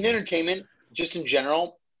Exactly. in entertainment, just in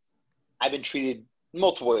general, I've been treated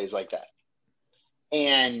multiple ways like that.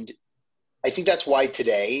 And I think that's why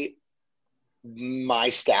today, my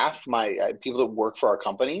staff, my people that work for our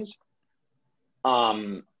companies,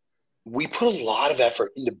 we put a lot of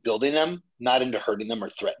effort into building them, not into hurting them or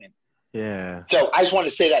threatening. Yeah. So I just wanted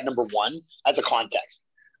to say that, number one, as a context.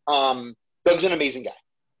 Doug's an amazing guy.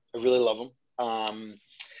 I really love him.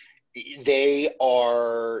 They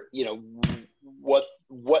are,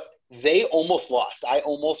 what they almost lost. I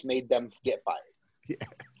almost made them get fired. Yeah.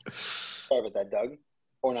 Sorry about that, Doug.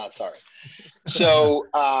 Or not sorry. So,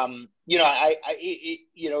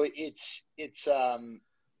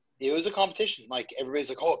 it was a competition. Like, everybody's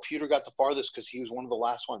like, oh, Peter got the farthest because he was one of the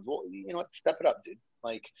last ones. Well, you know what? Step it up, dude.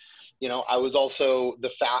 Like, I was also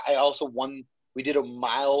I also won. We did a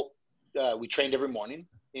mile. We trained every morning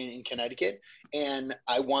in Connecticut, and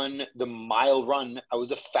I won the mile run. I was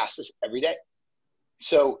the fastest every day.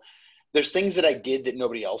 So there's things that I did that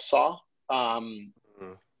nobody else saw.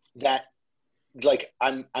 That, like,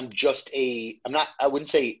 I wouldn't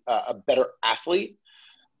say a better athlete,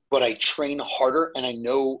 but I train harder, and I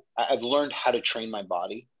know I've learned how to train my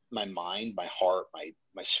body, my mind, my heart,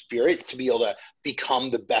 my spirit to be able to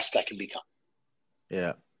become the best I can become.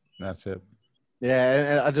 Yeah. That's it. Yeah,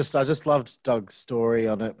 and I just loved Doug's story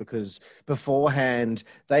on it, because beforehand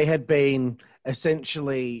they had been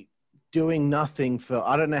essentially doing nothing for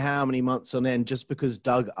I don't know how many months on end, just because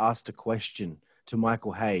Doug asked a question to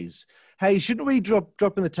Michael Hayes. Hey, shouldn't we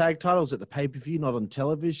dropping the tag titles at the pay-per-view, not on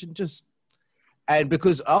television? And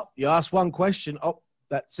because you asked one question,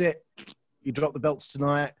 that's it. You drop the belts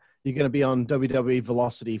tonight. You're going to be on WWE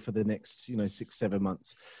Velocity for the next 6-7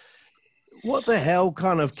 months. What the hell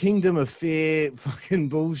kind of Kingdom of Fear fucking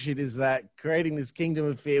bullshit is that? Creating this Kingdom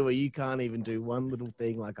of Fear where you can't even do one little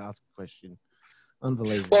thing like ask a question.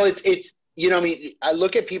 Unbelievable. Well, it's I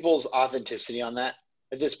look at people's authenticity on that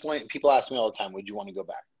at this point. People ask me all the time, would you want to go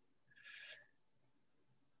back?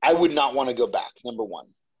 I would not want to go back, number one.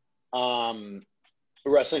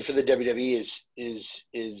 Wrestling for the WWE is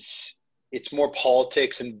it's more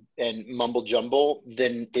politics and mumble jumble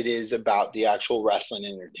than it is about the actual wrestling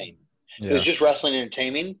entertainment. Yeah. If it was just wrestling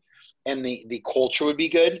entertainment and the culture would be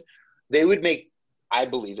good, they would make, I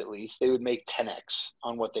believe at least, they would make 10x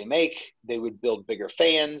on what they make. They would build bigger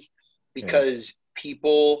fans because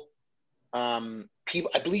people, I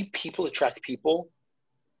believe people attract people,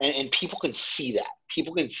 and people can see that.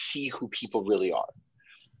 People can see who people really are.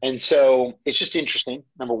 And so it's just interesting,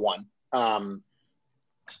 number one.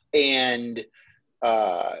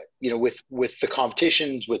 With the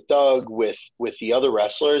competitions, with Doug, with the other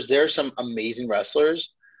wrestlers, there are some amazing wrestlers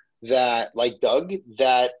that, like Doug,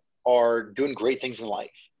 that are doing great things in life,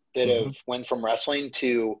 that have went from wrestling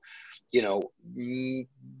to,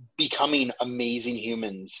 becoming amazing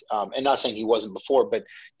humans. And not saying he wasn't before, but,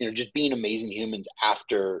 just being amazing humans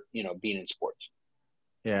after, being in sports.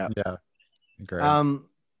 Yeah. Yeah. Great.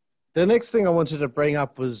 The next thing I wanted to bring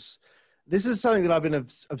up was, this is something that I've been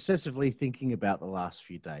obsessively thinking about the last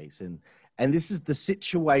few days. And this is the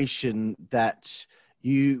situation that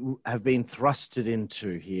you have been thrusted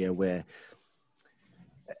into here, where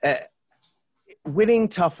winning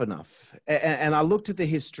Tough Enough. And I looked at the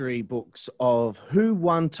history books of who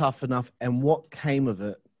won Tough Enough and what came of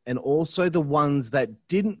it. And also the ones that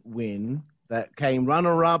didn't win, that came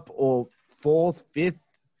runner-up or 4th, 5th,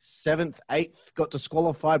 7th, 8th, got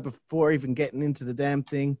disqualified before even getting into the damn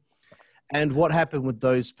thing. And what happened with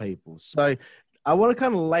those people. So I want to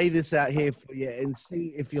kind of lay this out here for you and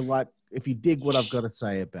see if you dig what I've got to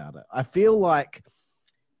say about it. I feel like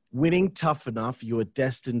winning Tough Enough, you are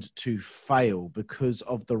destined to fail because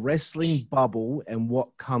of the wrestling bubble and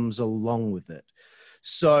what comes along with it.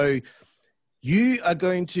 So you are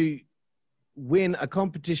going to win a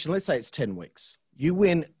competition. Let's say it's 10 weeks. You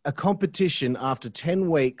win a competition after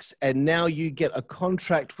 10 weeks, and now you get a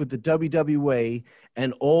contract with the WWE,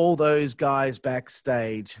 and all those guys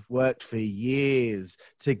backstage worked for years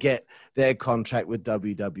to get their contract with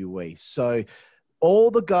WWE. So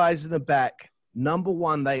all the guys in the back, number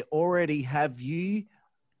one, they already have you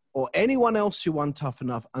or anyone else who won Tough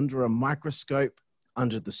Enough under a microscope,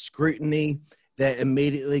 under the scrutiny. They're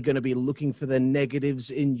immediately going to be looking for the negatives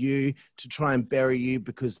in you to try and bury you,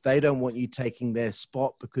 because they don't want you taking their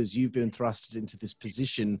spot, because you've been thrusted into this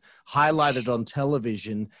position, highlighted on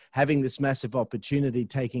television, having this massive opportunity,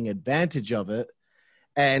 taking advantage of it.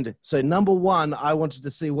 And so, number one, I wanted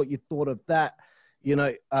to see what you thought of that. You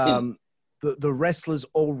know, the wrestlers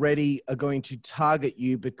already are going to target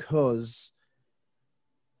you because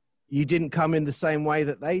you didn't come in the same way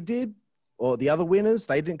that they did, or the other winners,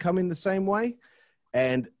 they didn't come in the same way.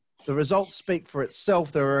 And the results speak for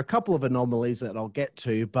itself. There are a couple of anomalies that I'll get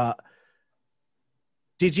to, but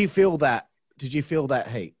did you feel that? Did you feel that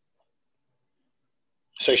heat?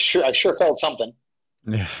 So I sure felt something.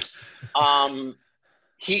 Yeah.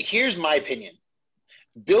 Here's my opinion.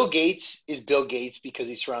 Bill Gates is Bill Gates because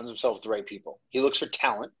he surrounds himself with the right people. He looks for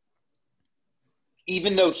talent.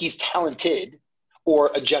 Even though he's talented,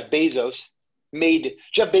 or a Jeff Bezos made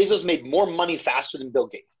more money faster than Bill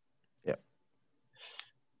Gates. Yeah.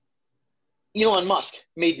 Elon Musk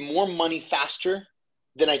made more money faster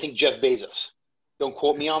than I think Jeff Bezos. Don't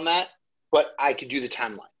quote me on that, but I could do the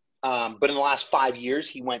timeline. But in the last 5 years,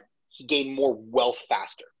 he gained more wealth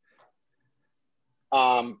faster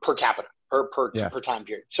per capita, per time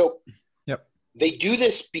period. So they do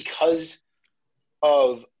this because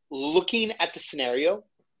of looking at the scenario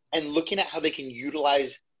and looking at how they can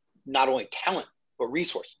utilize not only talent, but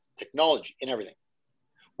resources, technology, and everything.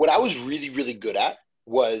 What I was really, really good at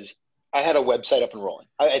was I had a website up and rolling.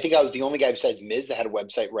 I think I was the only guy besides Miz that had a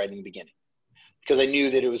website right in the beginning, because I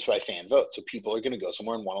knew that it was by fan vote. So people are going to go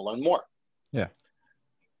somewhere and want to learn more. Yeah.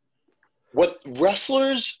 What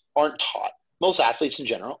wrestlers aren't taught, most athletes in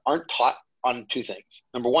general, aren't taught on two things.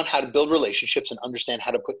 Number one, how to build relationships and understand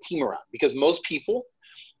how to put team around. Because most people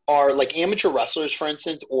are like amateur wrestlers, for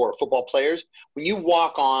instance, or football players. When you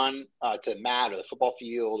walk on to the mat or the football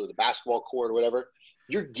field or the basketball court or whatever,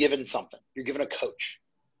 you're given something. You're given a coach.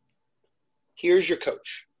 Here's your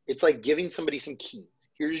coach. It's like giving somebody some keys.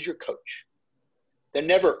 Here's your coach. They're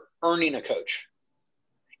never earning a coach.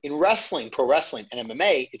 In wrestling, pro wrestling, and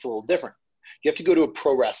MMA, it's a little different. You have to go to a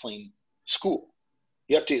pro wrestling school.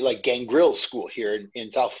 You have to, like Gangrel School here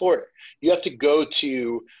in South Florida. You have to go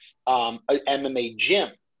to an MMA gym.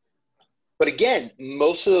 But again,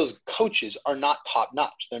 most of those coaches are not top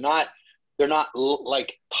notch. They're not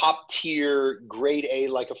like top tier, grade A,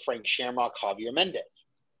 like a Frank Shamrock, Javier Mendez.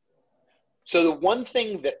 So the one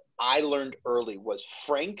thing that I learned early was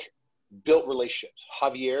Frank built relationships.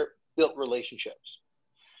 Javier built relationships.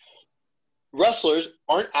 Wrestlers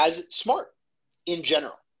aren't as smart in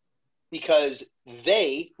general because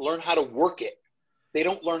they learn how to work it. They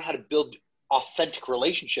don't learn how to build authentic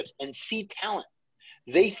relationships and see talent.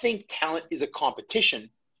 They think talent is a competition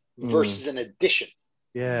versus an addition.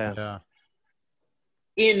 Yeah.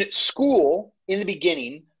 In school, in the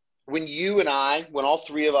beginning, when all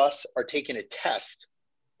three of us are taking a test,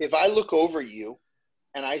 if I look over you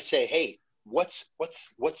and I say, hey, what's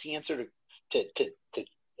the answer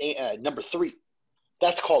to number 3?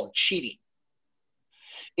 That's called cheating.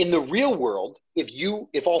 In the real world,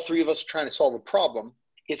 if all three of us are trying to solve a problem,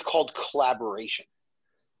 it's called collaboration.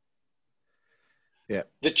 Yeah.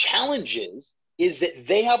 The challenge is that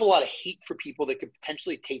they have a lot of hate for people that could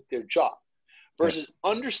potentially take their job versus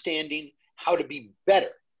understanding how to be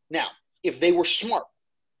better. Now, if they were smart,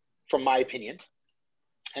 from my opinion,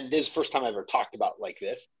 and this is the first time I've ever talked about like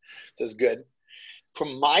this, so it's good.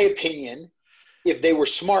 From my opinion, if they were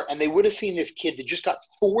smart and they would have seen this kid that just got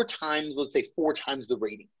 4 times the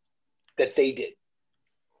rating that they did,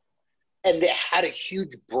 and they had a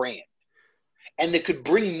huge brand, and they could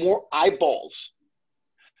bring more eyeballs.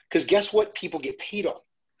 Because guess what people get paid on?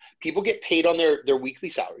 People get paid on their weekly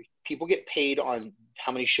salary. People get paid on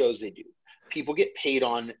how many shows they do. People get paid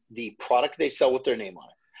on the product they sell with their name on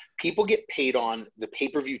it. People get paid on the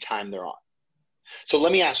pay-per-view time they're on. So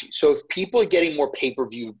let me ask you. So if people are getting more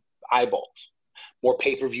pay-per-view eyeballs, more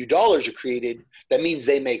pay-per-view dollars are created, that means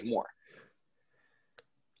they make more.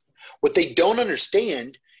 What they don't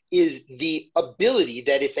understand is the ability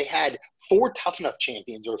that if they had 4 Tough Enough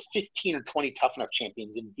champions or 15 or 20 Tough Enough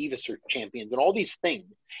champions and Divas champions and all these things,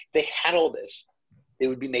 they had all this, they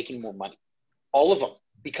would be making more money. All of them,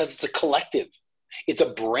 because it's a collective. It's a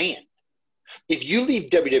brand. If you leave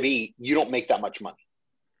WWE, you don't make that much money.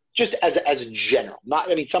 Just as a general.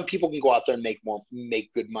 Some people can go out there and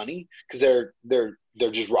make good money because they're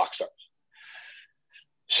just rock stars.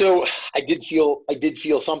 So I did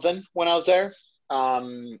feel something when I was there.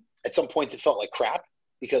 At some points it felt like crap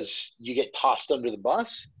because you get tossed under the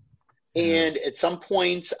bus. And at some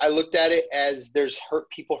points I looked at it as there's hurt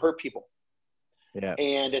people. Yeah.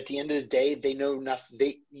 And at the end of the day, they know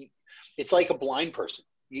nothing. It's like a blind person.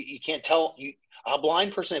 You can't tell a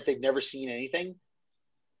blind person if they've never seen anything.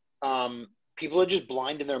 People are just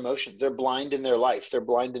blind in their emotions. They're blind in their life. They're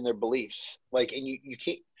blind in their beliefs. And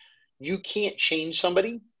you can't change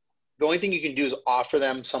somebody the only thing you can do is offer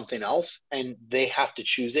them something else, and they have to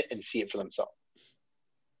choose it and see it for themselves.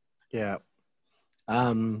 Yeah.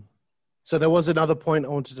 So there was another point I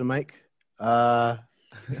wanted to make. And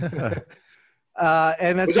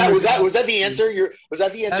that's was that the answer you're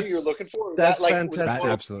looking for? That's fantastic.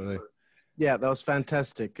 Absolutely. Yeah, that was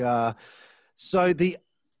fantastic. So the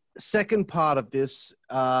second part of this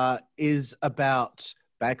is about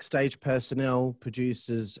backstage personnel,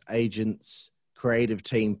 producers, agents, creative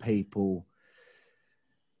team people.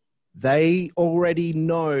 They already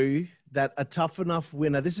know that a tough enough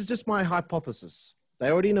winner, this is just my hypothesis. They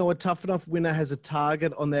already know a tough enough winner has a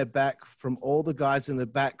target on their back from all the guys in the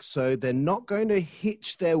back. So they're not going to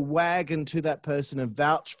hitch their wagon to that person and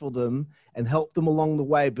vouch for them and help them along the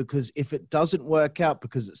way, because if it doesn't work out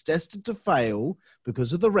because it's destined to fail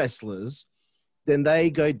because of the wrestlers, then they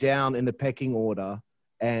go down in the pecking order,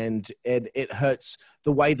 and it hurts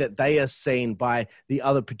the way that they are seen by the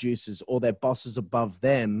other producers or their bosses above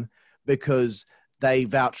them, because they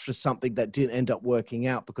vouched for something that didn't end up working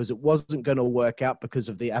out because it wasn't going to work out because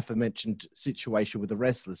of the aforementioned situation with the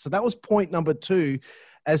wrestlers. So that was point number 2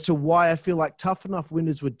 as to why I feel like tough enough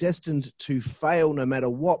winners were destined to fail no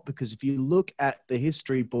matter what. Because if you look at the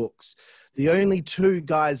history books, the only 2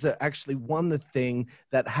 guys that actually won the thing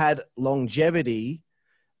that had longevity,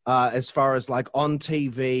 as far as like on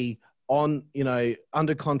TV, on,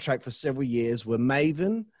 under contract for several years, were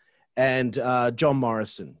Maven and John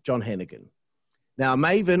Morrison, John Hennigan. Now,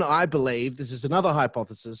 Maven, I believe, this is another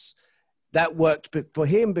hypothesis, that worked for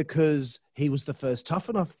him because he was the first Tough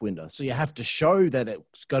Enough winner. So you have to show that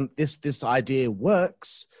this idea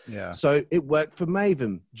works. Yeah. So it worked for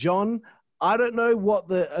Maven. John, I don't know what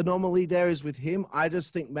the anomaly there is with him. I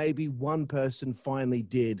just think maybe one person finally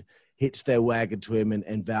did hitch their wagon to him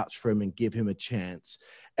and vouch for him and give him a chance.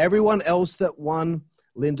 Everyone else that won,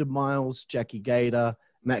 Linda Miles, Jackie Gator,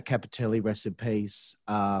 Matt Capitelli, rest in peace,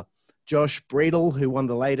 Josh Bredel, who won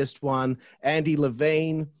the latest one, Andy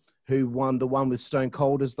Levine, who won the one with Stone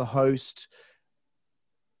Cold as the host.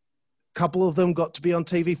 A couple of them got to be on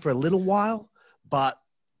TV for a little while, but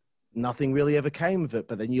nothing really ever came of it.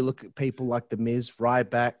 But then you look at people like The Miz,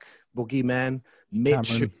 Ryback, Boogeyman,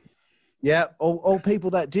 Mitch. Yeah, all people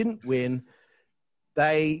that didn't win,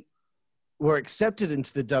 they were accepted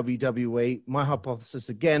into the WWE. My hypothesis,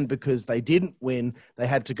 again, because they didn't win, they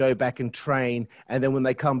had to go back and train. And then when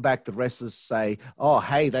they come back, the wrestlers say, oh,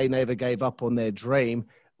 hey, they never gave up on their dream.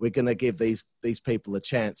 We're going to give these people a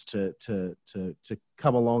chance to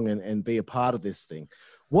come along and be a part of this thing.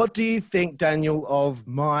 What do you think, Daniel, of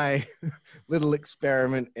my little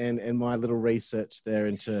experiment and my little research there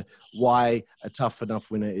into why a tough enough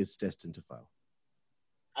winner is destined to fail?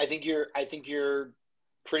 I think you're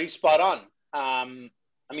pretty spot on. I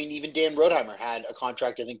mean, even Dan Rodheimer had a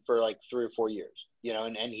contract, I think, for like 3 or 4 years,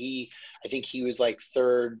 and I think he was like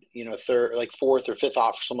third, like 4th or 5th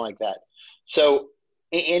off or something like that. So,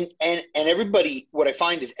 and everybody, what I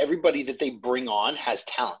find is everybody that they bring on has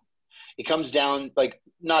talent. It comes down, like,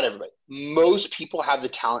 not everybody. Most people have the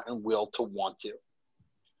talent and will to want to.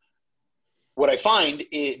 What I find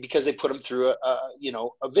is because they put them through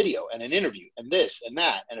a video and an interview and this and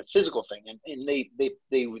that and a physical thing, and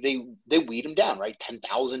they weed them down, right?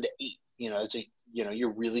 10,000 to 8.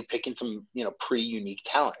 You're really picking some pretty unique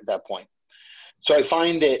talent at that point. So I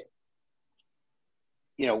find that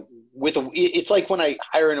it's like when I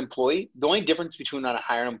hire an employee, the only difference between when I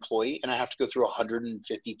hire an employee and I have to go through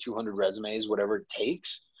 150, 200 resumes, whatever it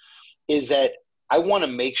takes, is that I want to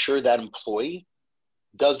make sure that employee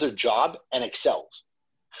does their job and excels.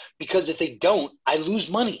 Because if they don't, I lose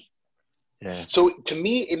money. Yeah. So to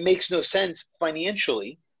me, it makes no sense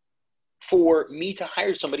financially for me to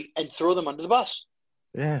hire somebody and throw them under the bus.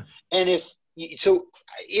 Yeah. And so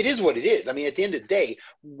it is what it is. I mean, at the end of the day,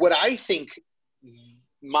 what I think,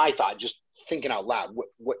 my thought, just thinking out loud,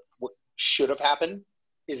 what should have happened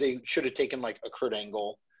is they should have taken like a Kurt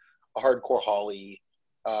Angle, a Hardcore Holly,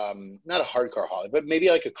 not a Hardcore Holly, but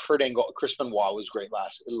maybe like a Kurt Angle. Chris Benoit was great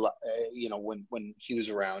when he was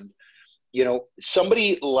around.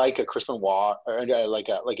 Somebody like a Chris Benoit or like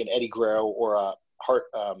an Eddie Guerrero or a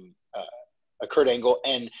Kurt Angle,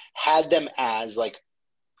 and had them as like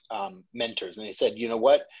mentors. And they said, you know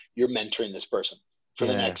what, you're mentoring this person for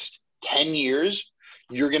the next 10 years.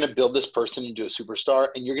 You're going to build this person into a superstar,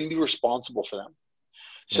 and you're going to be responsible for them.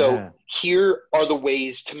 So here are the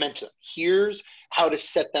ways to mentor them. Here's how to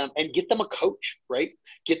set them and get them a coach, right?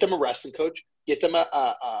 Get them a wrestling coach, get them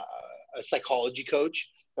a psychology coach,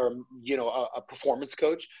 or, a performance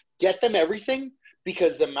coach, get them everything,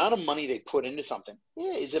 because the amount of money they put into something,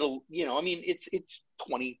 is it I mean, it's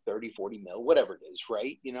 20, 30, 40 mil, whatever it is,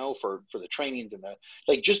 right? For the trainings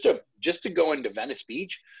and just to go into Venice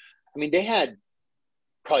Beach. I mean, they had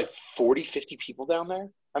probably 40, 50 people down there.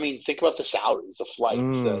 I mean, think about the salaries, the flights,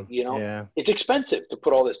 it's expensive to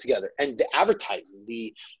put all this together, and the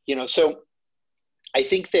advertising, so I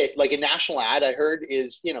think that like a national ad I heard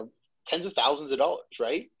is, tens of thousands of dollars,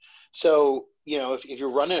 right? So, if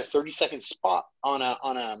you're running a 30-second spot on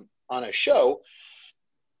a show,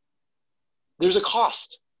 there's a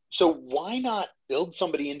cost. So why not build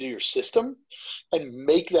somebody into your system and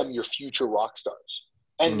make them your future rock stars?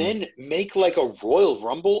 And then make like a Royal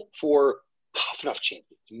Rumble for Tough Enough champions.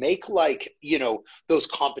 Make like, those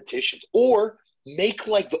competitions, or make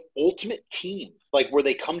like the ultimate team, like where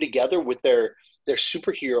they come together with their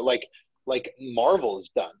superhero, like Marvel has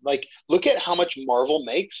done. Like, look at how much Marvel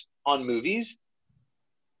makes on movies.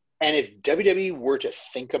 And if WWE were to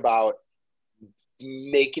think about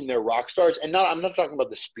making their rock stars, and I'm not talking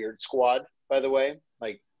about the Spirit Squad, by the way.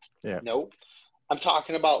 Like, no, I'm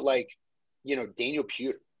talking about like, Daniel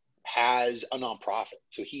Puder has a nonprofit.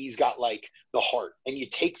 So he's got like the heart, and you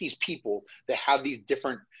take these people that have these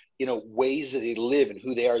different, ways that they live and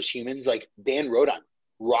who they are as humans, like Dan Rodine,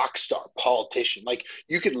 rock star, politician. Like,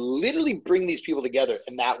 you could literally bring these people together,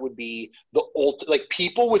 and that would be the ultimate, like,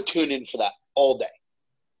 people would tune in for that all day.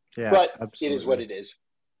 Yeah, but absolutely. It is what it is.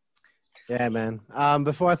 Yeah, man.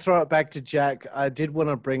 Before I throw it back to Jack, I did want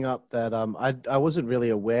to bring up that I wasn't really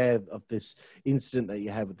aware of this incident that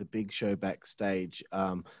you had with the Big Show backstage,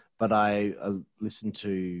 but I listened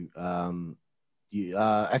to I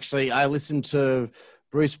listened to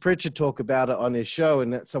Bruce Pritchard talk about it on his show,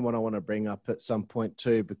 and that's someone I want to bring up at some point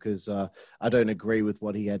too, because I don't agree with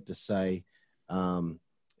what he had to say in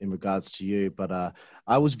regards to you. But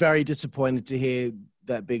I was very disappointed to hear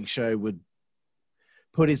that Big Show would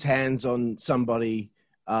put his hands on somebody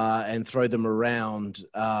and throw them around.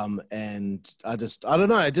 And I don't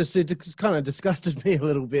know. It just kind of disgusted me a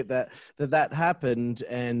little bit that happened.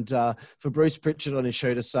 And for Bruce Pritchard on his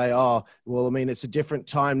show to say, oh, well, I mean, it's a different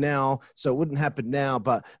time now, so it wouldn't happen now,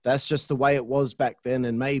 but that's just the way it was back then.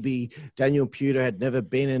 And maybe Daniel Puder had never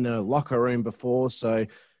been in a locker room before. So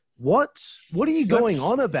what are you going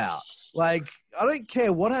on about? Like, I don't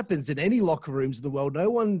care what happens in any locker rooms in the world. No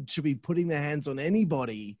one should be putting their hands on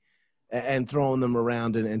anybody and throwing them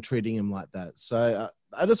around and treating them like that. So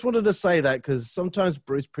I just wanted to say that, because sometimes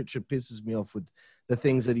Bruce Pritchard pisses me off with the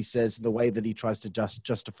things that he says and the way that he tries to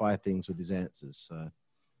justify things with his answers. So,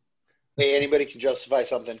 hey, anybody can justify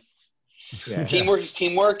something. Yeah. Teamwork is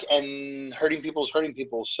teamwork, and hurting people is hurting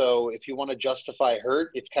people. So if you want to justify hurt,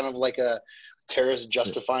 it's kind of like a terrorist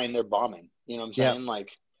justifying their bombing. You know what I'm saying? Like,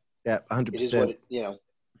 yeah, 100%. It is what that's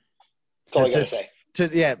all I gotta say.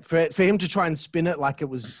 For him to try and spin it like it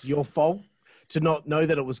was your fault, to not know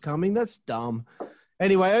that it was coming, that's dumb.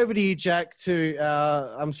 Anyway, over to you, Jack, to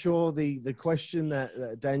I'm sure the question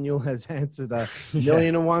that Daniel has answered a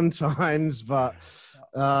million and one times, but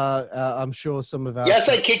I'm sure some of our... Yes,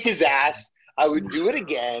 I kicked his ass. I would do it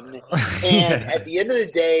again. And at the end of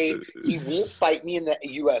the day, he won't fight me in the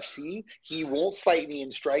UFC. He won't fight me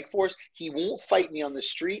in Strikeforce. He won't fight me on the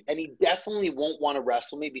street. And he definitely won't want to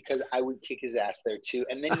wrestle me, because I would kick his ass there too.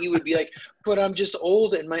 And then he would be like, but I'm just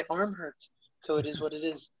old and my arm hurts. So it is what it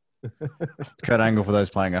is. Kurt Angle for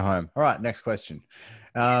those playing at home. All right, next question.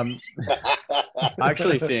 I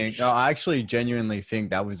actually genuinely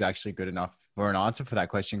think that was actually good enough for an answer for that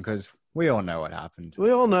question, because we all know what happened.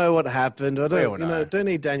 We all know what happened. I don't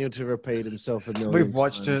need Daniel to repeat himself a million We've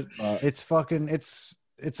watched times, it. It's fucking, it's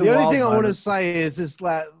the only thing I want to say is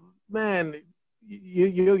like, man,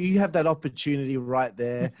 you have that opportunity right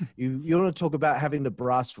there. You want to talk about having the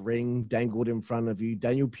brass ring dangled in front of you.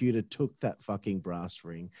 Daniel Puder took that fucking brass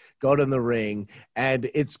ring, got in the ring,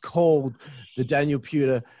 and it's called the Daniel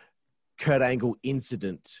Puder Kurt Angle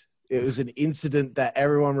incident. It was an incident that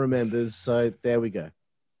everyone remembers. So there we go.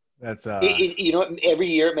 That's every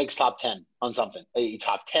year it makes top 10 on something.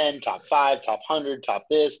 Top 10, top 5, top 100, top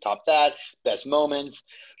this, top that, best moments.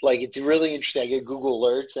 Like, it's really interesting. I get Google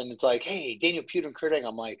alerts, and it's like, hey, Daniel Puder and Kurt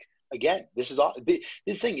Angle. I'm like, again, this is all.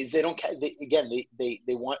 This thing is, they don't.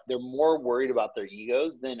 They're more worried about their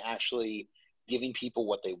egos than actually giving people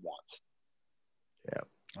what they want. Yeah,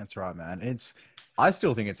 that's right, man. I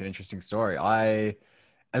still think it's an interesting story.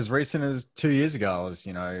 As recent as 2 years ago, I was,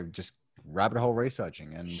 just rabbit hole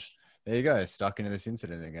researching, and there you go, stuck into this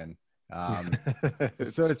incident again.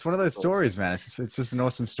 So it's one of those stories, man. It's just an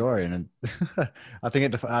awesome story, and I think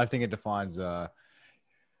it defines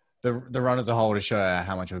the run as a whole to show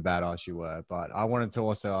how much of a badass you were. But I wanted to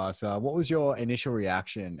also ask, what was your initial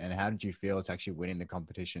reaction and how did you feel to actually winning the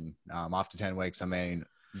competition after 10 weeks? I mean,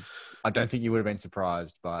 I don't think you would have been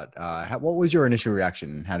surprised, but what was your initial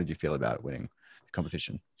reaction and how did you feel about winning the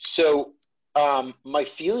competition? So my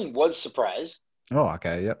feeling was surprise. Oh,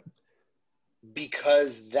 okay. Yep.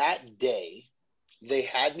 Because that day they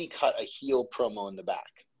had me cut a heel promo in the back.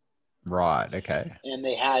 Right. Okay. And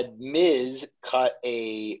they had Miz cut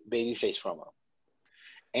a babyface promo.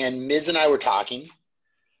 And Miz and I were talking,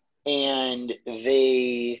 and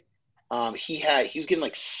he was getting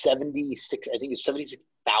like 76, I think it was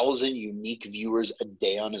 76,000 unique viewers a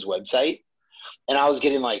day on his website. And I was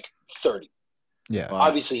getting like 30. Yeah. Wow.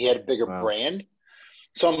 Obviously he had a bigger brand.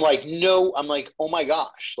 So I'm like, oh my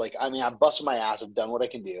gosh. Like, I mean, I busted my ass. I've done what I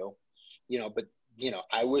can do, but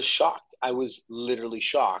I was shocked. I was literally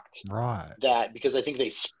shocked. Right. That because I think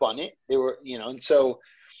they spun it. They were, and so,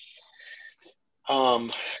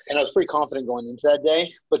 and I was pretty confident going into that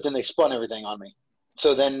day, but then they spun everything on me.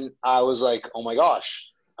 So then I was like, oh my gosh,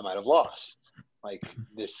 I might have lost. Like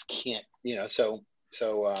this can't, so,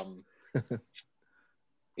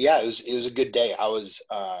 yeah, it was a good day. I was,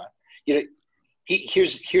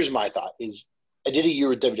 here's my thought is I did a year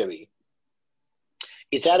with WWE.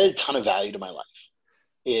 It's added a ton of value to my life.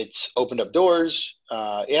 It's opened up doors.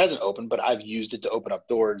 It hasn't opened, but I've used it to open up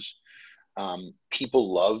doors.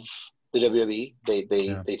 People love the WWE.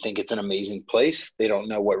 They think it's an amazing place. They don't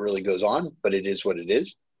know what really goes on, but it is what it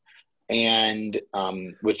is. And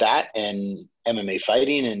with that and MMA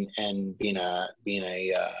fighting and being a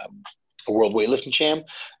world weightlifting champ,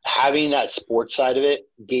 having that sports side of it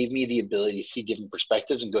gave me the ability to see different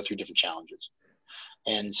perspectives and go through different challenges.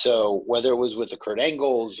 And so whether it was with the Kurt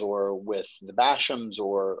Angles or with the Bashams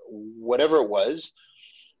or whatever it was,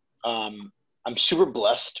 I'm super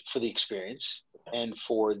blessed for the experience and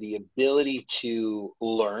for the ability to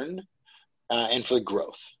learn and for the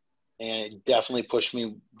growth. And it definitely pushed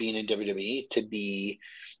me being in WWE to be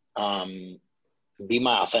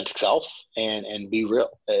my authentic self and be real,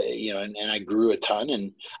 and I grew a ton.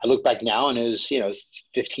 And I look back now and it was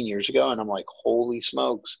 15 years ago and I'm like, holy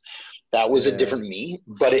smokes. That was a different me,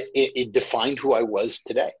 but it defined who I was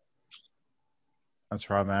today. That's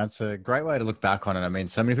right, man. It's a great way to look back on it. I mean,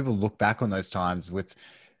 so many people look back on those times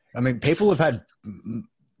people have had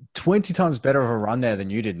 20 times better of a run there than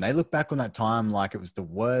you did. And they look back on that time like it was the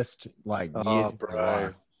worst, years of their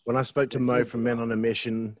life. When I spoke to Mo from Men on a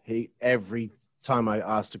Mission, every time I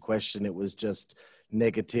asked a question, it was just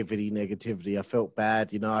negativity. I felt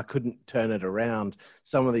bad. I couldn't turn it around.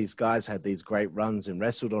 Some of these guys had these great runs and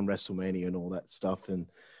wrestled on WrestleMania and all that stuff. And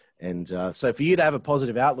so for you to have a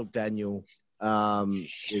positive outlook, Daniel,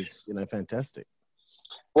 is, fantastic.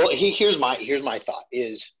 Well, here's my thought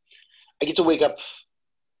is I get to wake up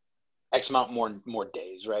X amount more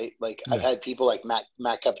days, right? Like I've had people like Matt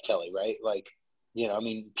Capitelli, right? Like,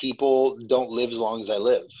 people don't live as long as I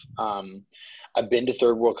live. I've been to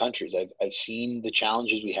third world countries. I've seen the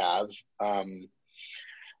challenges we have. My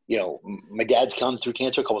dad's come through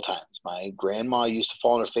cancer a couple of times. My grandma used to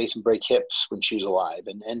fall on her face and break hips when she was alive.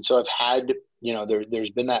 And so I've had,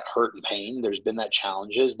 there's been that hurt and pain. There's been that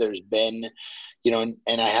challenges. There's been, and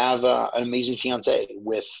I have an amazing fiance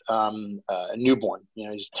with a newborn.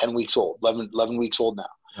 He's 10 weeks old, 11 weeks old now.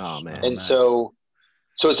 Oh, man. And so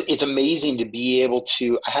it's amazing to be able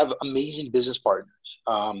to – I have amazing business partners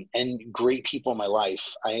and great people in my life.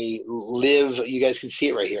 I live – you guys can see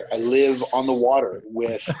it right here. I live on the water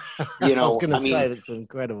with, I was going to say, that's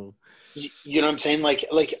incredible. You know what I'm saying?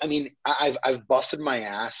 I've busted my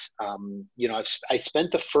ass. I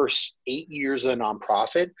spent the first 8 years of a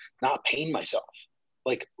nonprofit not paying myself,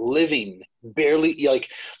 like living barely,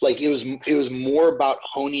 like it was more about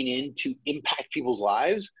honing in to impact people's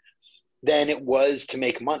lives than it was to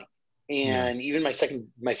make money. And even my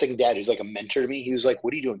second dad, who's like a mentor to me, he was like,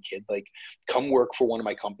 what are you doing, kid? Like, come work for one of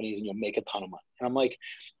my companies and you'll make a ton of money. And I'm like,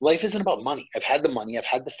 life isn't about money. I've had the money. I've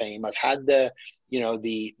had the fame. I've had the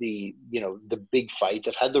big fights.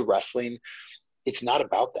 I've had the wrestling. It's not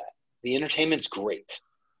about that. The entertainment's great.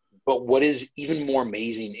 But what is even more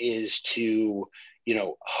amazing is to,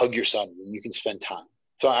 hug your son when you can spend time.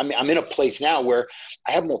 So I'm in a place now where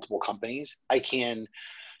I have multiple companies. I can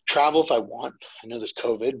travel if I want. I know there's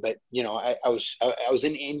COVID, but I was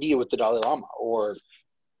in India with the Dalai Lama, or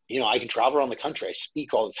I can travel around the country. I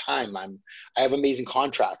speak all the time. I have amazing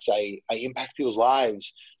contracts. I impact people's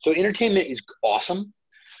lives. So entertainment is awesome,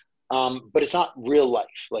 but it's not real life.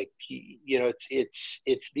 Like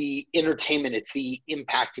it's the entertainment. It's the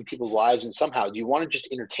impacting people's lives. And somehow, do you want to just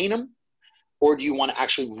entertain them, or do you want to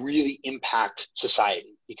actually really impact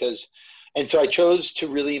society? Because And so I chose to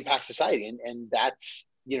really impact society. And that's,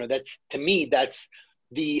 to me,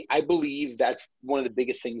 I believe that's one of the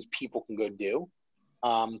biggest things people can go do.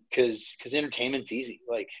 Cause entertainment's easy.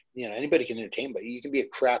 Like, anybody can entertain, but you can be a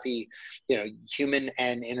crappy, human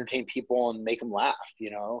and entertain people and make them laugh,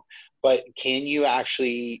 but can you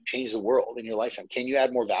actually change the world in your lifetime? Can you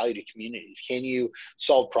add more value to communities? Can you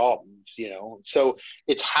solve problems? So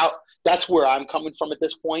that's where I'm coming from at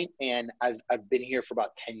this point. And I've been here for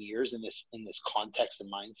about 10 years in this context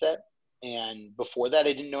and mindset. And before that,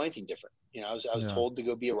 I didn't know anything different. I was told to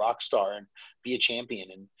go be a rock star and be a champion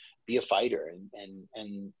and be a fighter.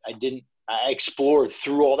 And I explored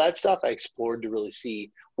through all that stuff. I explored to really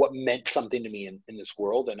see what meant something to me in this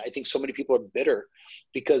world. And I think so many people are bitter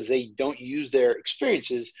because they don't use their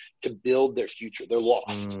experiences to build their future. They're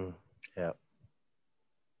lost. Yeah.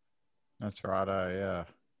 That's right. Yeah.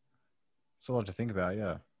 It's a lot to think about.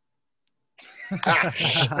 Yeah.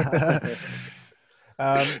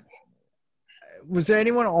 Was there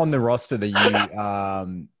anyone on the roster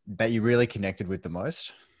that you really connected with the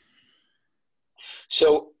most?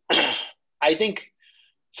 So I think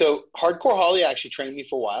Hardcore Holly actually trained me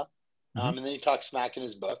for a while. And then he talked smack in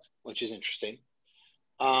his book, which is interesting.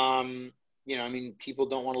 People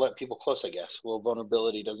don't want to let people close, I guess. Well,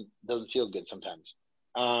 vulnerability doesn't feel good sometimes.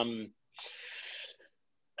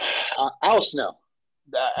 Al Snow,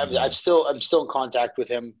 I'm still in contact with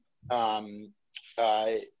him.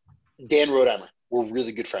 Dan Rodheimer, we're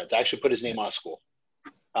really good friends. I actually put his name on a school.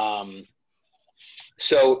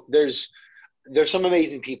 So there's some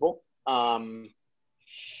amazing people. I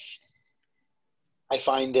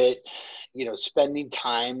find that, spending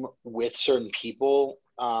time with certain people,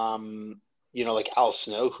 like Al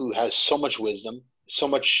Snow, who has so much wisdom, so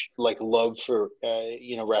much like love for,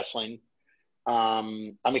 wrestling.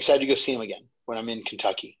 I'm excited to go see him again when I'm in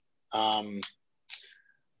Kentucky.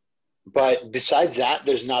 But besides that,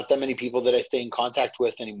 there's not that many people that I stay in contact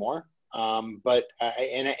with anymore. But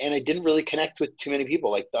I didn't really connect with too many people.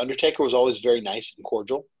 Like the Undertaker was always very nice and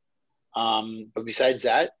cordial. But besides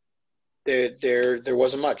that, there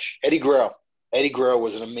wasn't much. Eddie Guerrero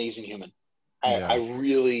was an amazing human. I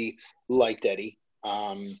really liked Eddie.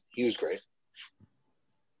 He was great.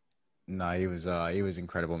 No, he was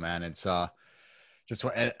incredible, man. It's just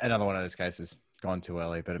another one of those cases gone too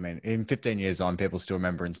early. But I mean, in 15 years on, people still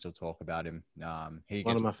remember and still talk about him. He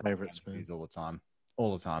one of my favorites, man.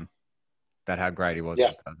 All the time. About how great he was Yeah.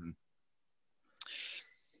 as a cousin.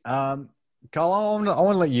 Carl, I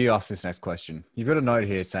want to let you ask this next question. You've got a note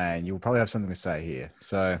here saying you'll probably have something to say here.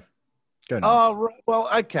 So go next. Oh, right. Well,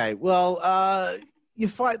 okay. Well, you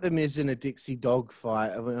fight the Miz in a Dixie dog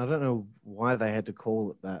fight. I mean, I don't know why they had to call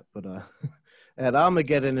it that, but at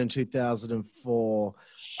Armageddon in 2004.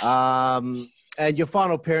 And your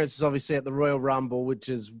final appearance is obviously at the Royal Rumble, which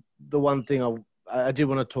is the one thing I did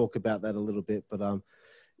want to talk about that a little bit. But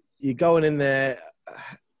you're going in there.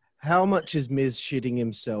 How much is Miz shitting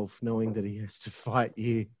himself knowing that he has to fight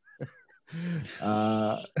you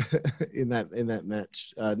in that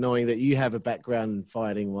match, knowing that you have a background in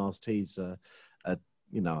fighting whilst he's I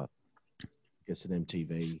guess an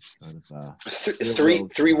MTV kind of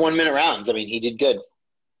three 1 minute rounds. I mean, he did good.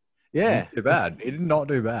 Yeah, Too bad. He did not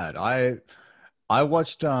do bad. I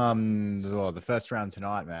watched the first round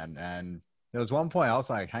tonight, man, and there was one point I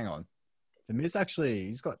was like, hang on, the Miz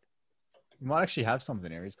actually he might actually have something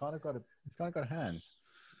here. He's kind of got hands.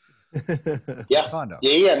 Yeah. Kind of.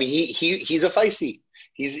 Yeah. I mean, he's a feisty.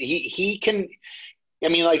 He can. I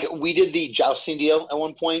mean, like we did the jousting deal at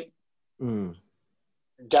one point.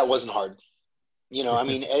 That wasn't hard. I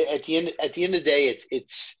mean, at the end of the day,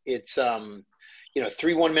 it's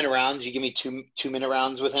 3 1 minute rounds. You give me 2 minute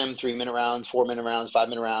rounds with him, 3 minute rounds, 4 minute rounds, 5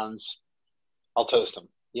 minute rounds. I'll toast him.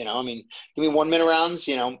 I mean, give me 1 minute rounds.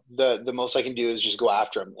 The most I can do is just go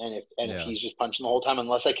after him. And if he's just punching the whole time,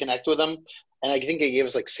 unless I connect with him, and I think they gave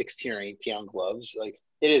us like 16 or 18 on gloves. Like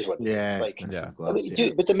it is what it is. Like, gloves, I mean,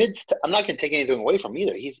 dude, but the Miz, I'm not going to take anything away from him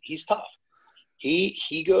either. He's tough.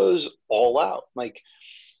 He goes all out. Like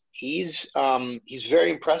he's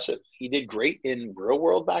very impressive. He did great in real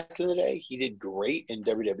world back in the day. He did great in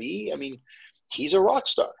WWE. I mean, he's a rock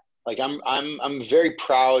star. Like I'm very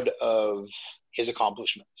proud of his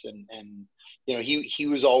accomplishments and he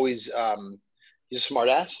was always he's a smart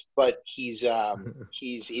ass, but he'd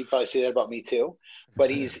probably say that about me too, but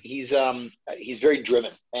he's very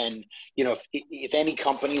driven, and if any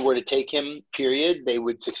company were to take him, period, they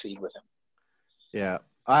would succeed with him. Yeah,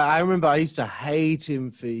 I remember I used to hate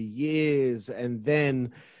him for years, and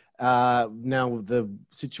then now the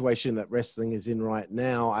situation that wrestling is in right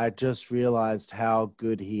now, I just realized how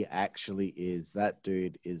good he actually is. That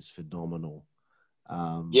dude is phenomenal.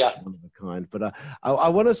 One of a kind. But I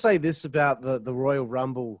want to say this about the Royal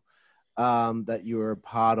Rumble that you were a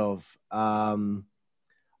part of.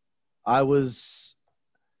 I was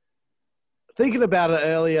thinking about it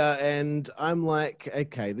earlier, and I'm like,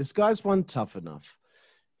 okay, this guy's won Tough Enough.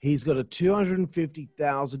 He's got a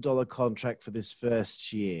 $250,000 contract for this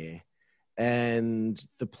first year. And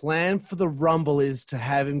the plan for the Rumble is to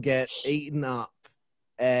have him get eaten up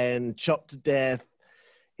and chopped to death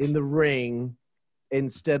in the ring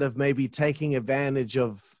instead of maybe taking advantage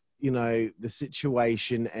of, the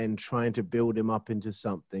situation and trying to build him up into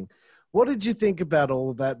something. What did you think about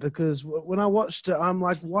all of that? Because when I watched it, I'm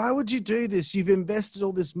like, why would you do this? You've invested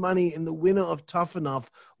all this money in the winner of Tough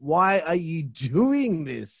Enough. Why are you doing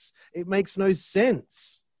this? It makes no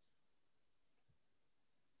sense.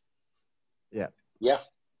 Yeah. Yeah.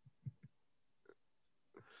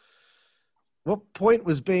 What point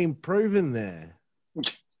was being proven there?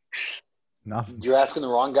 Nothing. You're asking the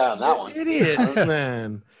wrong guy on that one. Idiots,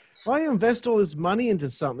 man. Why invest all this money into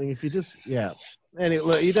something if you just,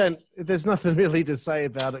 Anyway, look, there's nothing really to say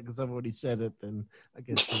about it because I've already said it, then I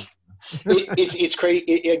guess. It's crazy.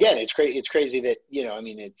 It's crazy that,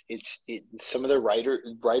 some of the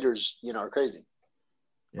writers, are crazy.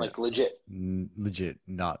 Yeah. Like legit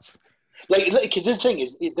Nuts. Like, cause the thing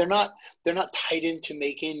is, they're not tied into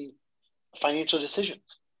making financial decisions.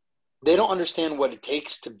 They don't understand what it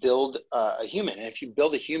takes to build a human. And if you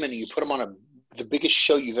build a human and you put them on the biggest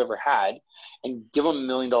show you've ever had and give them $1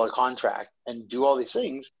 million contract and do all these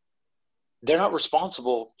things, they're not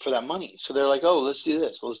responsible for that money. So they're like, oh, let's do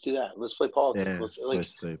this. Let's do that. Let's play politics. Yeah, so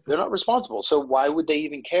stupid. They're not responsible. So why would they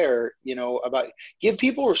even care, about give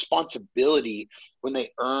people responsibility when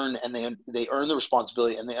they earn and they earn the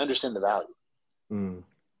responsibility and they understand the value. Mm.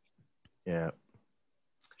 Yeah.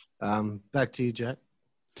 Back to you, Jack.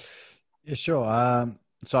 Yeah, sure.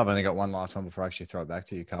 So I've only got one last one before I actually throw it back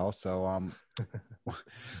to you, Carl. So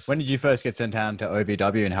when did you first get sent down to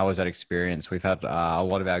OVW and how was that experience? We've had a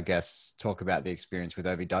lot of our guests talk about the experience with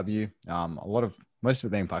OVW. Most of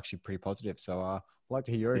it being actually pretty positive. So I'd like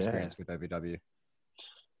to hear your experience with OVW.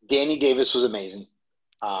 Danny Davis was amazing.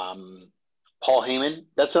 Paul Heyman,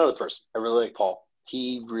 that's another person. I really like Paul.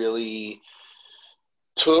 He really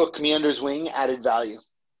took me under his wing, added value.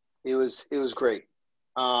 It was great.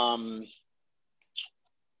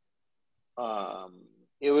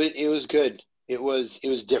 It was good. It was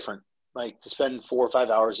different. Like to spend 4 or 5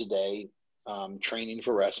 hours a day training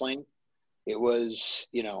for wrestling. It was,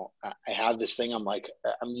 I have this thing. I'm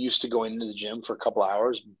used to going into the gym for a couple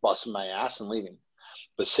hours, busting my ass and leaving.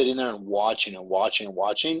 But sitting there and watching,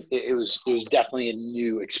 it was definitely a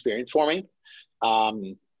new experience for me.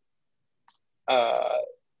 I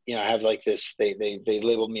have like this, they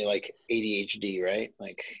labeled me like ADHD, right?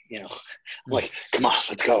 Like, I'm like, come on,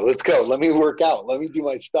 let's go. Let me work out. Let me do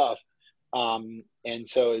my stuff. And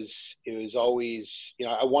so it was always,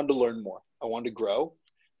 I wanted to learn more. I wanted to grow.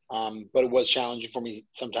 But it was challenging for me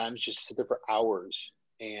sometimes just to sit there for hours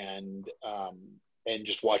and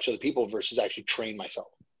just watch other people versus actually train myself.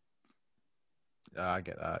 I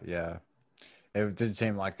get that. Yeah. It did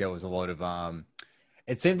seem like there was a lot of,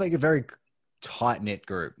 it seemed like a very tight-knit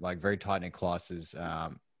group, like very tight-knit classes.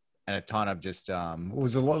 And a ton of just, it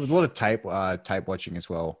was a lot of tape watching as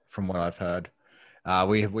well, from what I've heard.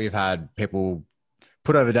 We've had people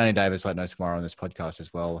put over Danny Davis like no tomorrow on this podcast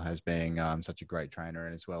as well as being such a great trainer.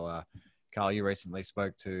 And as well, Carl, you recently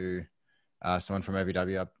spoke to someone from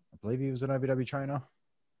OVW. I believe he was an OVW trainer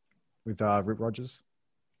with Rip Rogers.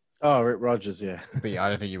 Oh, Rip Rogers, yeah. But yeah, I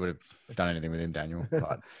don't think you would have done anything with him, Daniel.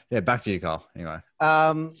 But yeah, back to you, Carl. Anyway.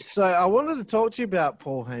 So I wanted to talk to you about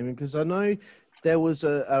Paul Heyman because I know there was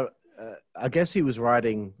I guess he was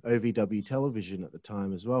writing OVW television at the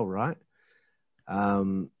time as well, right?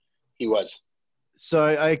 He was. So,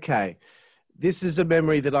 okay. This is a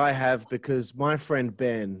memory that I have because my friend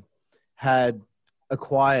Ben had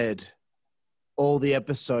acquired all the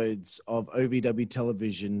episodes of OVW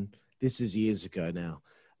television. This is years ago now.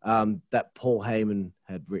 That Paul Heyman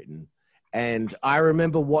had written. And I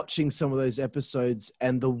remember watching some of those episodes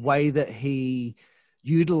and the way that he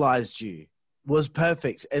utilized you was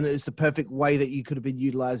perfect. And it's the perfect way that you could have been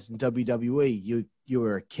utilized in WWE. You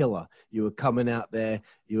were a killer. You were coming out there.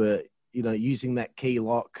 You were, using that key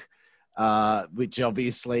lock, which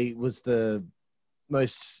obviously was the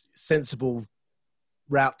most sensible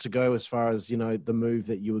route to go as far as, the move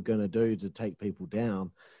that you were going to do to take people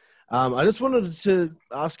down. I just wanted to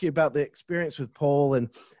ask you about the experience with Paul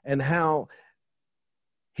and how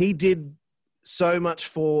he did so much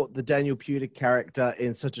for the Daniel Puder character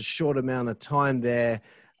in such a short amount of time there.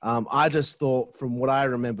 I just thought from what I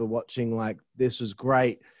remember watching, like, this was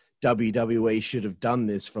great. WWE should have done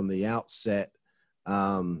this from the outset.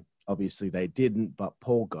 Obviously they didn't, but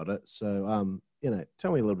Paul got it. So,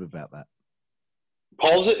 tell me a little bit about that.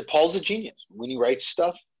 Paul's a genius when he writes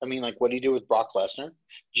stuff. I mean, like what he did with Brock Lesnar,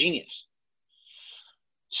 genius.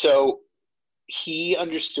 So he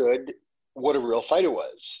understood what a real fighter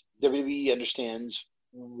was. WWE understands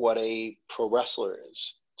what a pro wrestler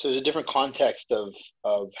is. So there's a different context of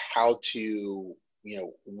how to,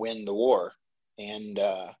 win the war. And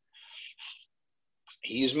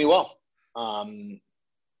he used me well.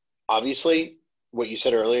 Obviously, what you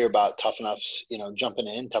said earlier about Tough Enough's, jumping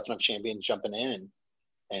in, Tough Enough champions jumping in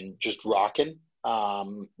and just rocking,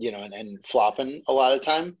 and flopping a lot of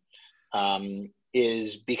time,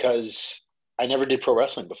 is because I never did pro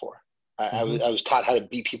wrestling before. I was taught how to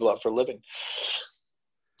beat people up for a living.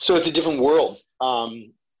 So it's a different world.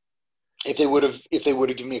 If they would have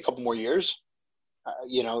given me a couple more years,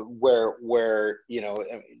 where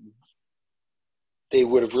they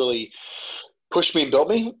would have really pushed me and built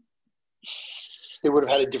me, they would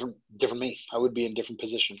have had a different me. I would be in a different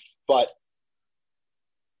position. But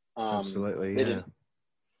absolutely, they didn't.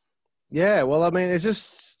 Yeah. Well, I mean, it's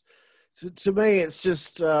just to me, it's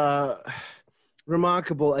just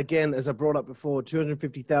remarkable. Again, as I brought up before,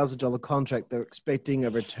 $250,000 contract. They're expecting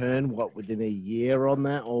a return, within a year on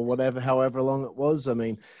that, or whatever, however long it was. I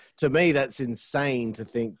mean, to me, that's insane to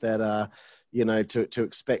think that, to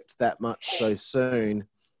expect that much so soon.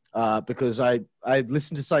 Because I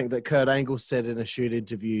listened to something that Kurt Angle said in a shoot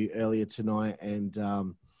interview earlier tonight,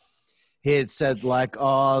 and he had said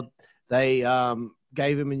they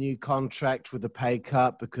gave him a new contract with a pay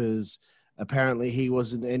cut because apparently he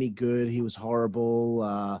wasn't any good. He was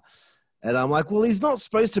horrible. And I'm like, well, he's not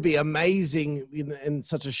supposed to be amazing in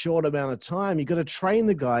such a short amount of time. You got to train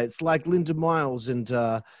the guy. It's like Linda Miles and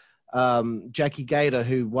Jackie Gator,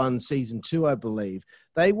 who won season 2, I believe.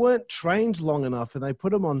 They weren't trained long enough, and they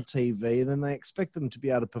put them on TV, and then they expect them to be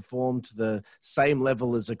able to perform to the same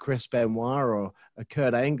level as a Chris Benoit or a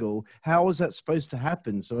Kurt Angle. How is that supposed to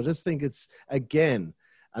happen? So I just think it's, again,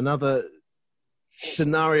 another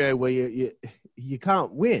scenario where you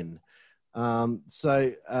can't win.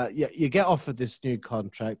 You get offered this new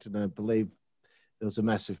contract, and I believe there was a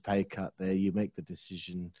massive pay cut there. You make the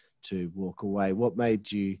decision to walk away. What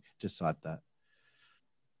made you decide that?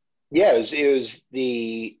 Yeah,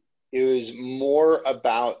 it was more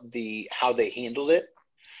about how they handled it.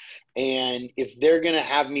 And if they're going to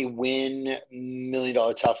have me win $1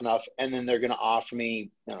 million Tough Enough, and then they're going to offer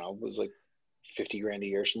me, I don't know, it was like $50,000 a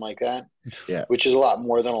year, something like that. Yeah. Which is a lot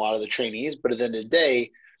more than a lot of the trainees. But at the end of the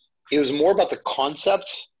day, it was more about the concept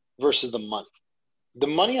versus the money. The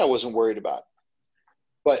money I wasn't worried about.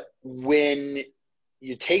 But when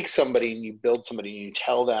you take somebody and you build somebody and you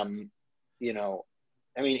tell them, it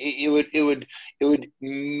would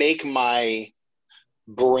make my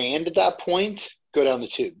brand at that point go down the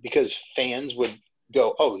tube, because fans would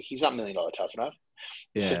go, oh, he's not $1 million Tough Enough.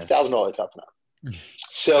 Yeah. $50,000 Tough Enough.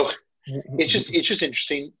 So it's just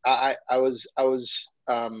interesting. I was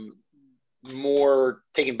more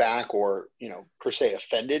taken back or, per se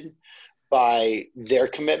offended by their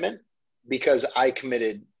commitment, because I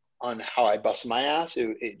committed on how I busted my ass.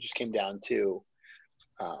 It just came down to,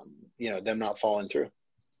 them not following through.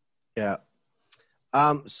 Yeah.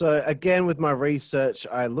 So again, with my research,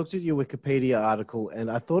 I looked at your Wikipedia article, and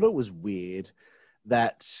I thought it was weird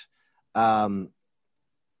that Kenny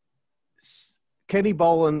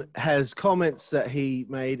Bolin has comments that he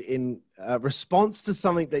made in response to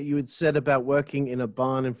something that you had said about working in a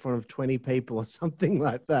barn in front of 20 people or something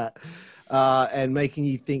like that, and making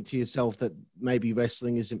you think to yourself that maybe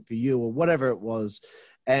wrestling isn't for you or whatever it was.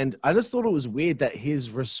 And I just thought it was weird that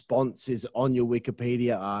his response is on your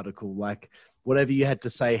Wikipedia article. Like, whatever you had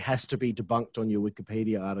to say has to be debunked on your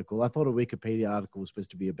Wikipedia article. I thought a Wikipedia article was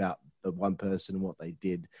supposed to be about the one person and what they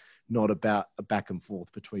did, not about a back and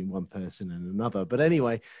forth between one person and another. But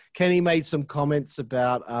anyway, Kenny made some comments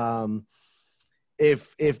about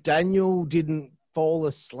if Daniel didn't fall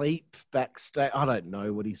asleep backstage, I don't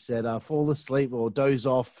know what he said, fall asleep or doze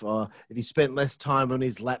off, if he spent less time on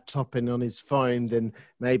his laptop and on his phone, then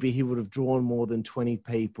maybe he would have drawn more than 20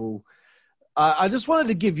 people. I just wanted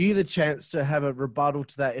to give you the chance to have a rebuttal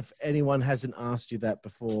to that if anyone hasn't asked you that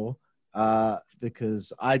before,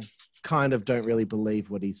 because I kind of don't really believe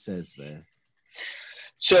what he says there.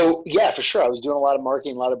 So, yeah, for sure. I was doing a lot of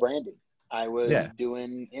marketing, a lot of branding. I was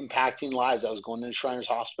doing impacting lives. I was going into Shriners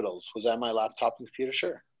hospitals. Was I on my laptop and computer?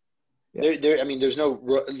 Sure. Yeah. There's no,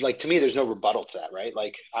 like, to me, there's no rebuttal to that, right?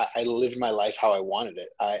 Like, I lived my life how I wanted it.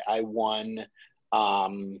 I won, I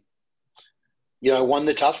won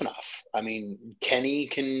the Tough Enough. I mean, Kenny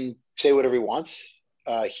can say whatever he wants.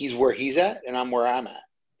 he's where he's at, and I'm where I'm at,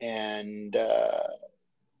 and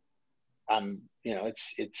I'm,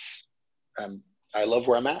 I love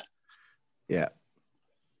where I'm at. Yeah.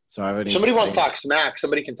 So I If somebody wants to talk smack,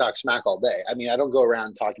 somebody can talk smack all day. I mean, I don't go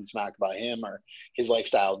around talking smack about him or his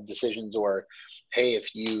lifestyle decisions, or, hey,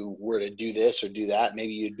 if you were to do this or do that,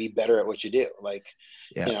 maybe you'd be better at what you do. Like,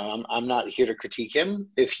 I'm not here to critique him.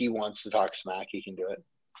 If he wants to talk smack, he can do it.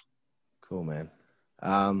 Cool, man.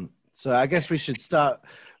 So I guess we should start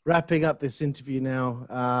wrapping up this interview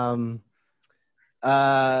now.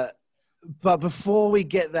 But before we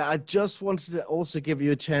get there, I just wanted to also give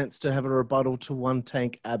you a chance to have a rebuttal to one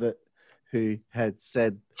Tank Abbott, who had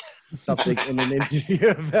said something in an interview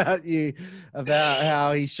about you, about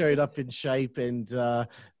how he showed up in shape, and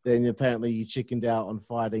then apparently you chickened out on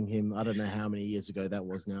fighting him. I don't know how many years ago that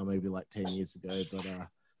was now, maybe like 10 years ago. But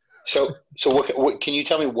So what can you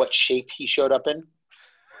tell me what shape he showed up in?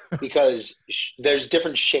 Because there's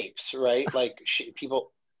different shapes, right? Like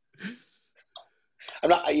people. I'm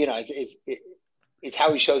not, it's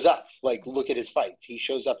how he shows up. Like, look at his fights. He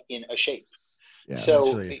shows up in a shape. yeah, So,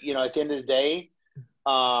 literally. at the end of the day,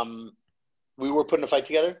 we were putting a fight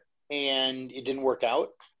together and it didn't work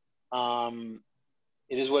out.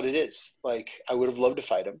 It is what it is. Like, I would have loved to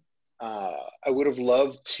fight him. I would have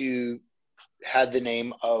loved to had the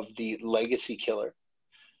name of the legacy killer,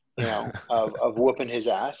 of whooping his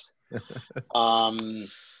ass.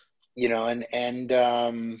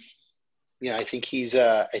 I think he's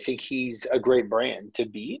a great brand to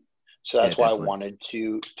beat. So that's why definitely. I wanted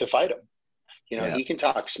to fight him. He can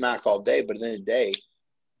talk smack all day, but at the end of the day,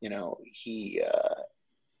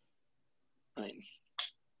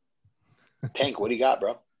 Tank, what do you got,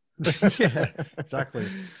 bro? Yeah, exactly.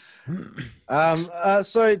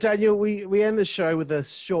 So Daniel, we end the show with a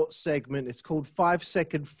short segment. It's called 5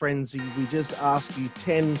 Second Frenzy. We just ask you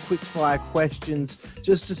 10 quick fire questions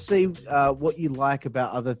just to see what you like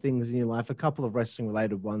about other things in your life, a couple of wrestling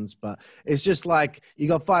related ones, but it's just like you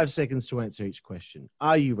got 5 seconds to answer each question.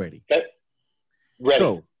 Are you ready? Okay. Ready.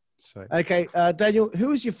 Cool. So Okay, Daniel,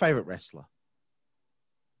 who is your favorite wrestler?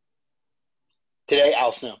 Today,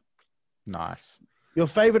 Al Snow. nice. Your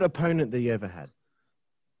favorite opponent that you ever had?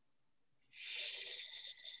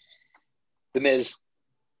 The Miz.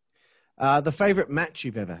 The favorite match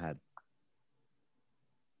you've ever had?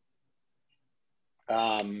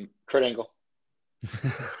 Kurt Angle.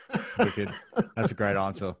 Wicked. That's a great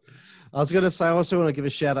answer. I was going to say, I also want to give a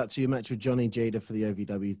shout out to your match with Johnny Jeter for the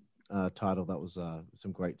OVW title. That was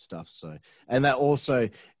some great stuff. So, and that also,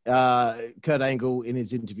 Kurt Angle in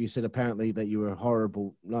his interview said apparently that you were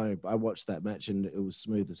horrible. No, I watched that match and it was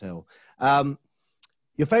smooth as hell.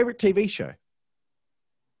 Your favorite TV show?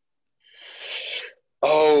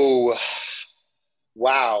 Oh,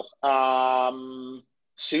 wow.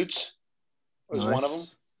 Suits was one of them.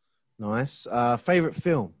 Nice. Favorite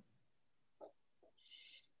film?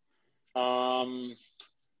 I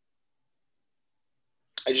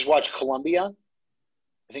just watched Columbia.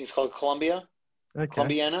 I think it's called Columbia. Okay.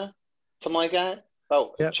 Columbiana, something like that.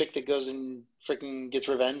 Oh, Yep. a chick that goes and freaking gets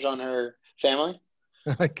revenge on her family.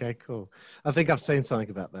 Okay, cool. I think I've seen something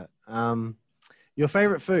about that. Your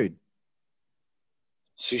favorite food?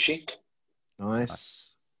 Sushi.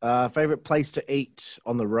 Nice. Favorite place to eat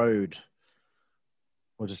on the road?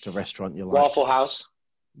 Or just a restaurant you like? Waffle House.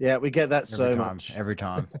 Yeah, we get that so Every time. much. Every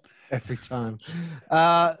time. Every time.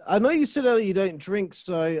 I know you said earlier you don't drink,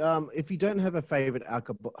 so if you don't have a favorite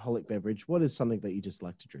alcoholic beverage, what is something that you just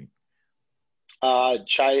like to drink?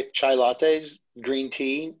 Chai lattes, green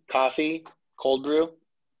tea, coffee, cold brew,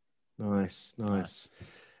 Nice.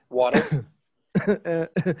 water.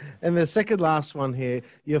 And the second last one here,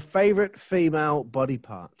 your favorite female body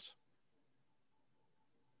part?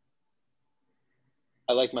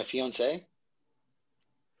 I like my fiance.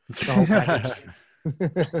 The whole package.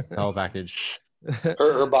 The whole package.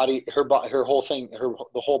 Her body, her whole thing,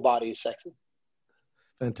 the whole body is sexy.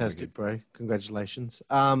 Fantastic, bro. Congratulations.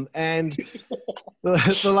 And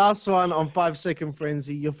the last one on 5 Second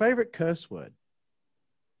Frenzy, your favorite curse word?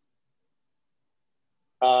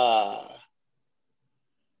 I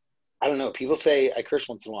don't know. People say I curse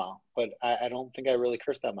once in a while, but I don't think I really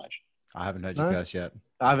curse that much. I haven't heard you No? curse yet.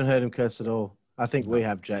 I haven't heard him curse at all. I think we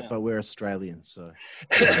have, Jack, Yeah. but we're Australian, so.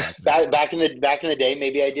 back in the day,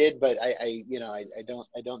 maybe I did, but I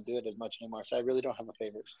don't do it as much anymore. So I really don't have a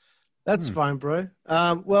favorite. That's fine, bro.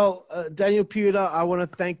 Well, Daniel Pewter, I want to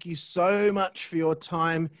thank you so much for your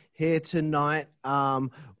time here tonight.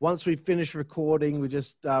 Once we finish recording, we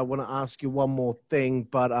just want to ask you one more thing,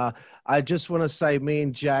 but I just want to say me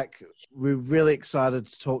and Jack we're really excited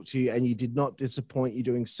to talk to you, and you did not disappoint. You're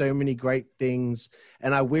doing so many great things,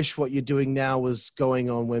 and I wish what you're doing now was going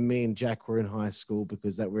on when me and Jack were in high school,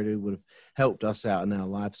 because that really would have helped us out in our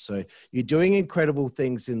life. So you're doing incredible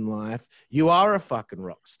things in life. You are a fucking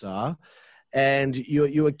rock star, and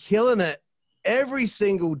you are killing it every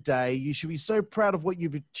single day. You should be so proud of what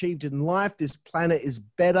you've achieved in life. This planet is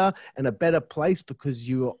better and a better place because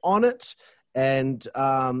you are on it. And,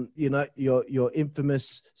 you know, your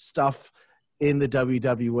infamous stuff in the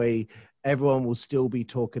WWE, everyone will still be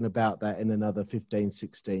talking about that in another 15,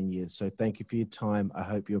 16 years. So thank you for your time. I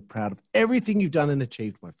hope you're proud of everything you've done and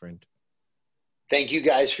achieved, my friend. Thank you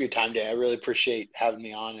guys for your time today. I really appreciate having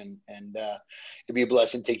me on, and it'd be a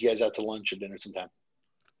blessing to take you guys out to lunch or dinner sometime.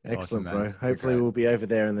 Excellent, awesome, bro. Hopefully we'll be over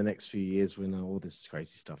there in the next few years when all this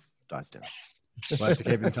crazy stuff dies down. We'll have to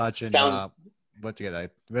keep in touch and we're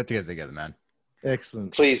together, man.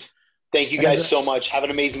 Excellent. Please. Thank you guys so much. Have an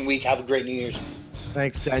amazing week. Have a great New Year's.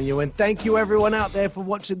 Thanks, Daniel. And thank you, everyone out there, for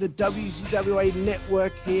watching the WCWA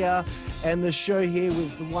Network here and the show here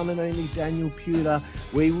with the one and only Daniel Puder.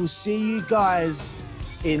 We will see you guys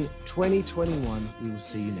in 2021. We will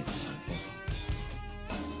see you next time. Thank you.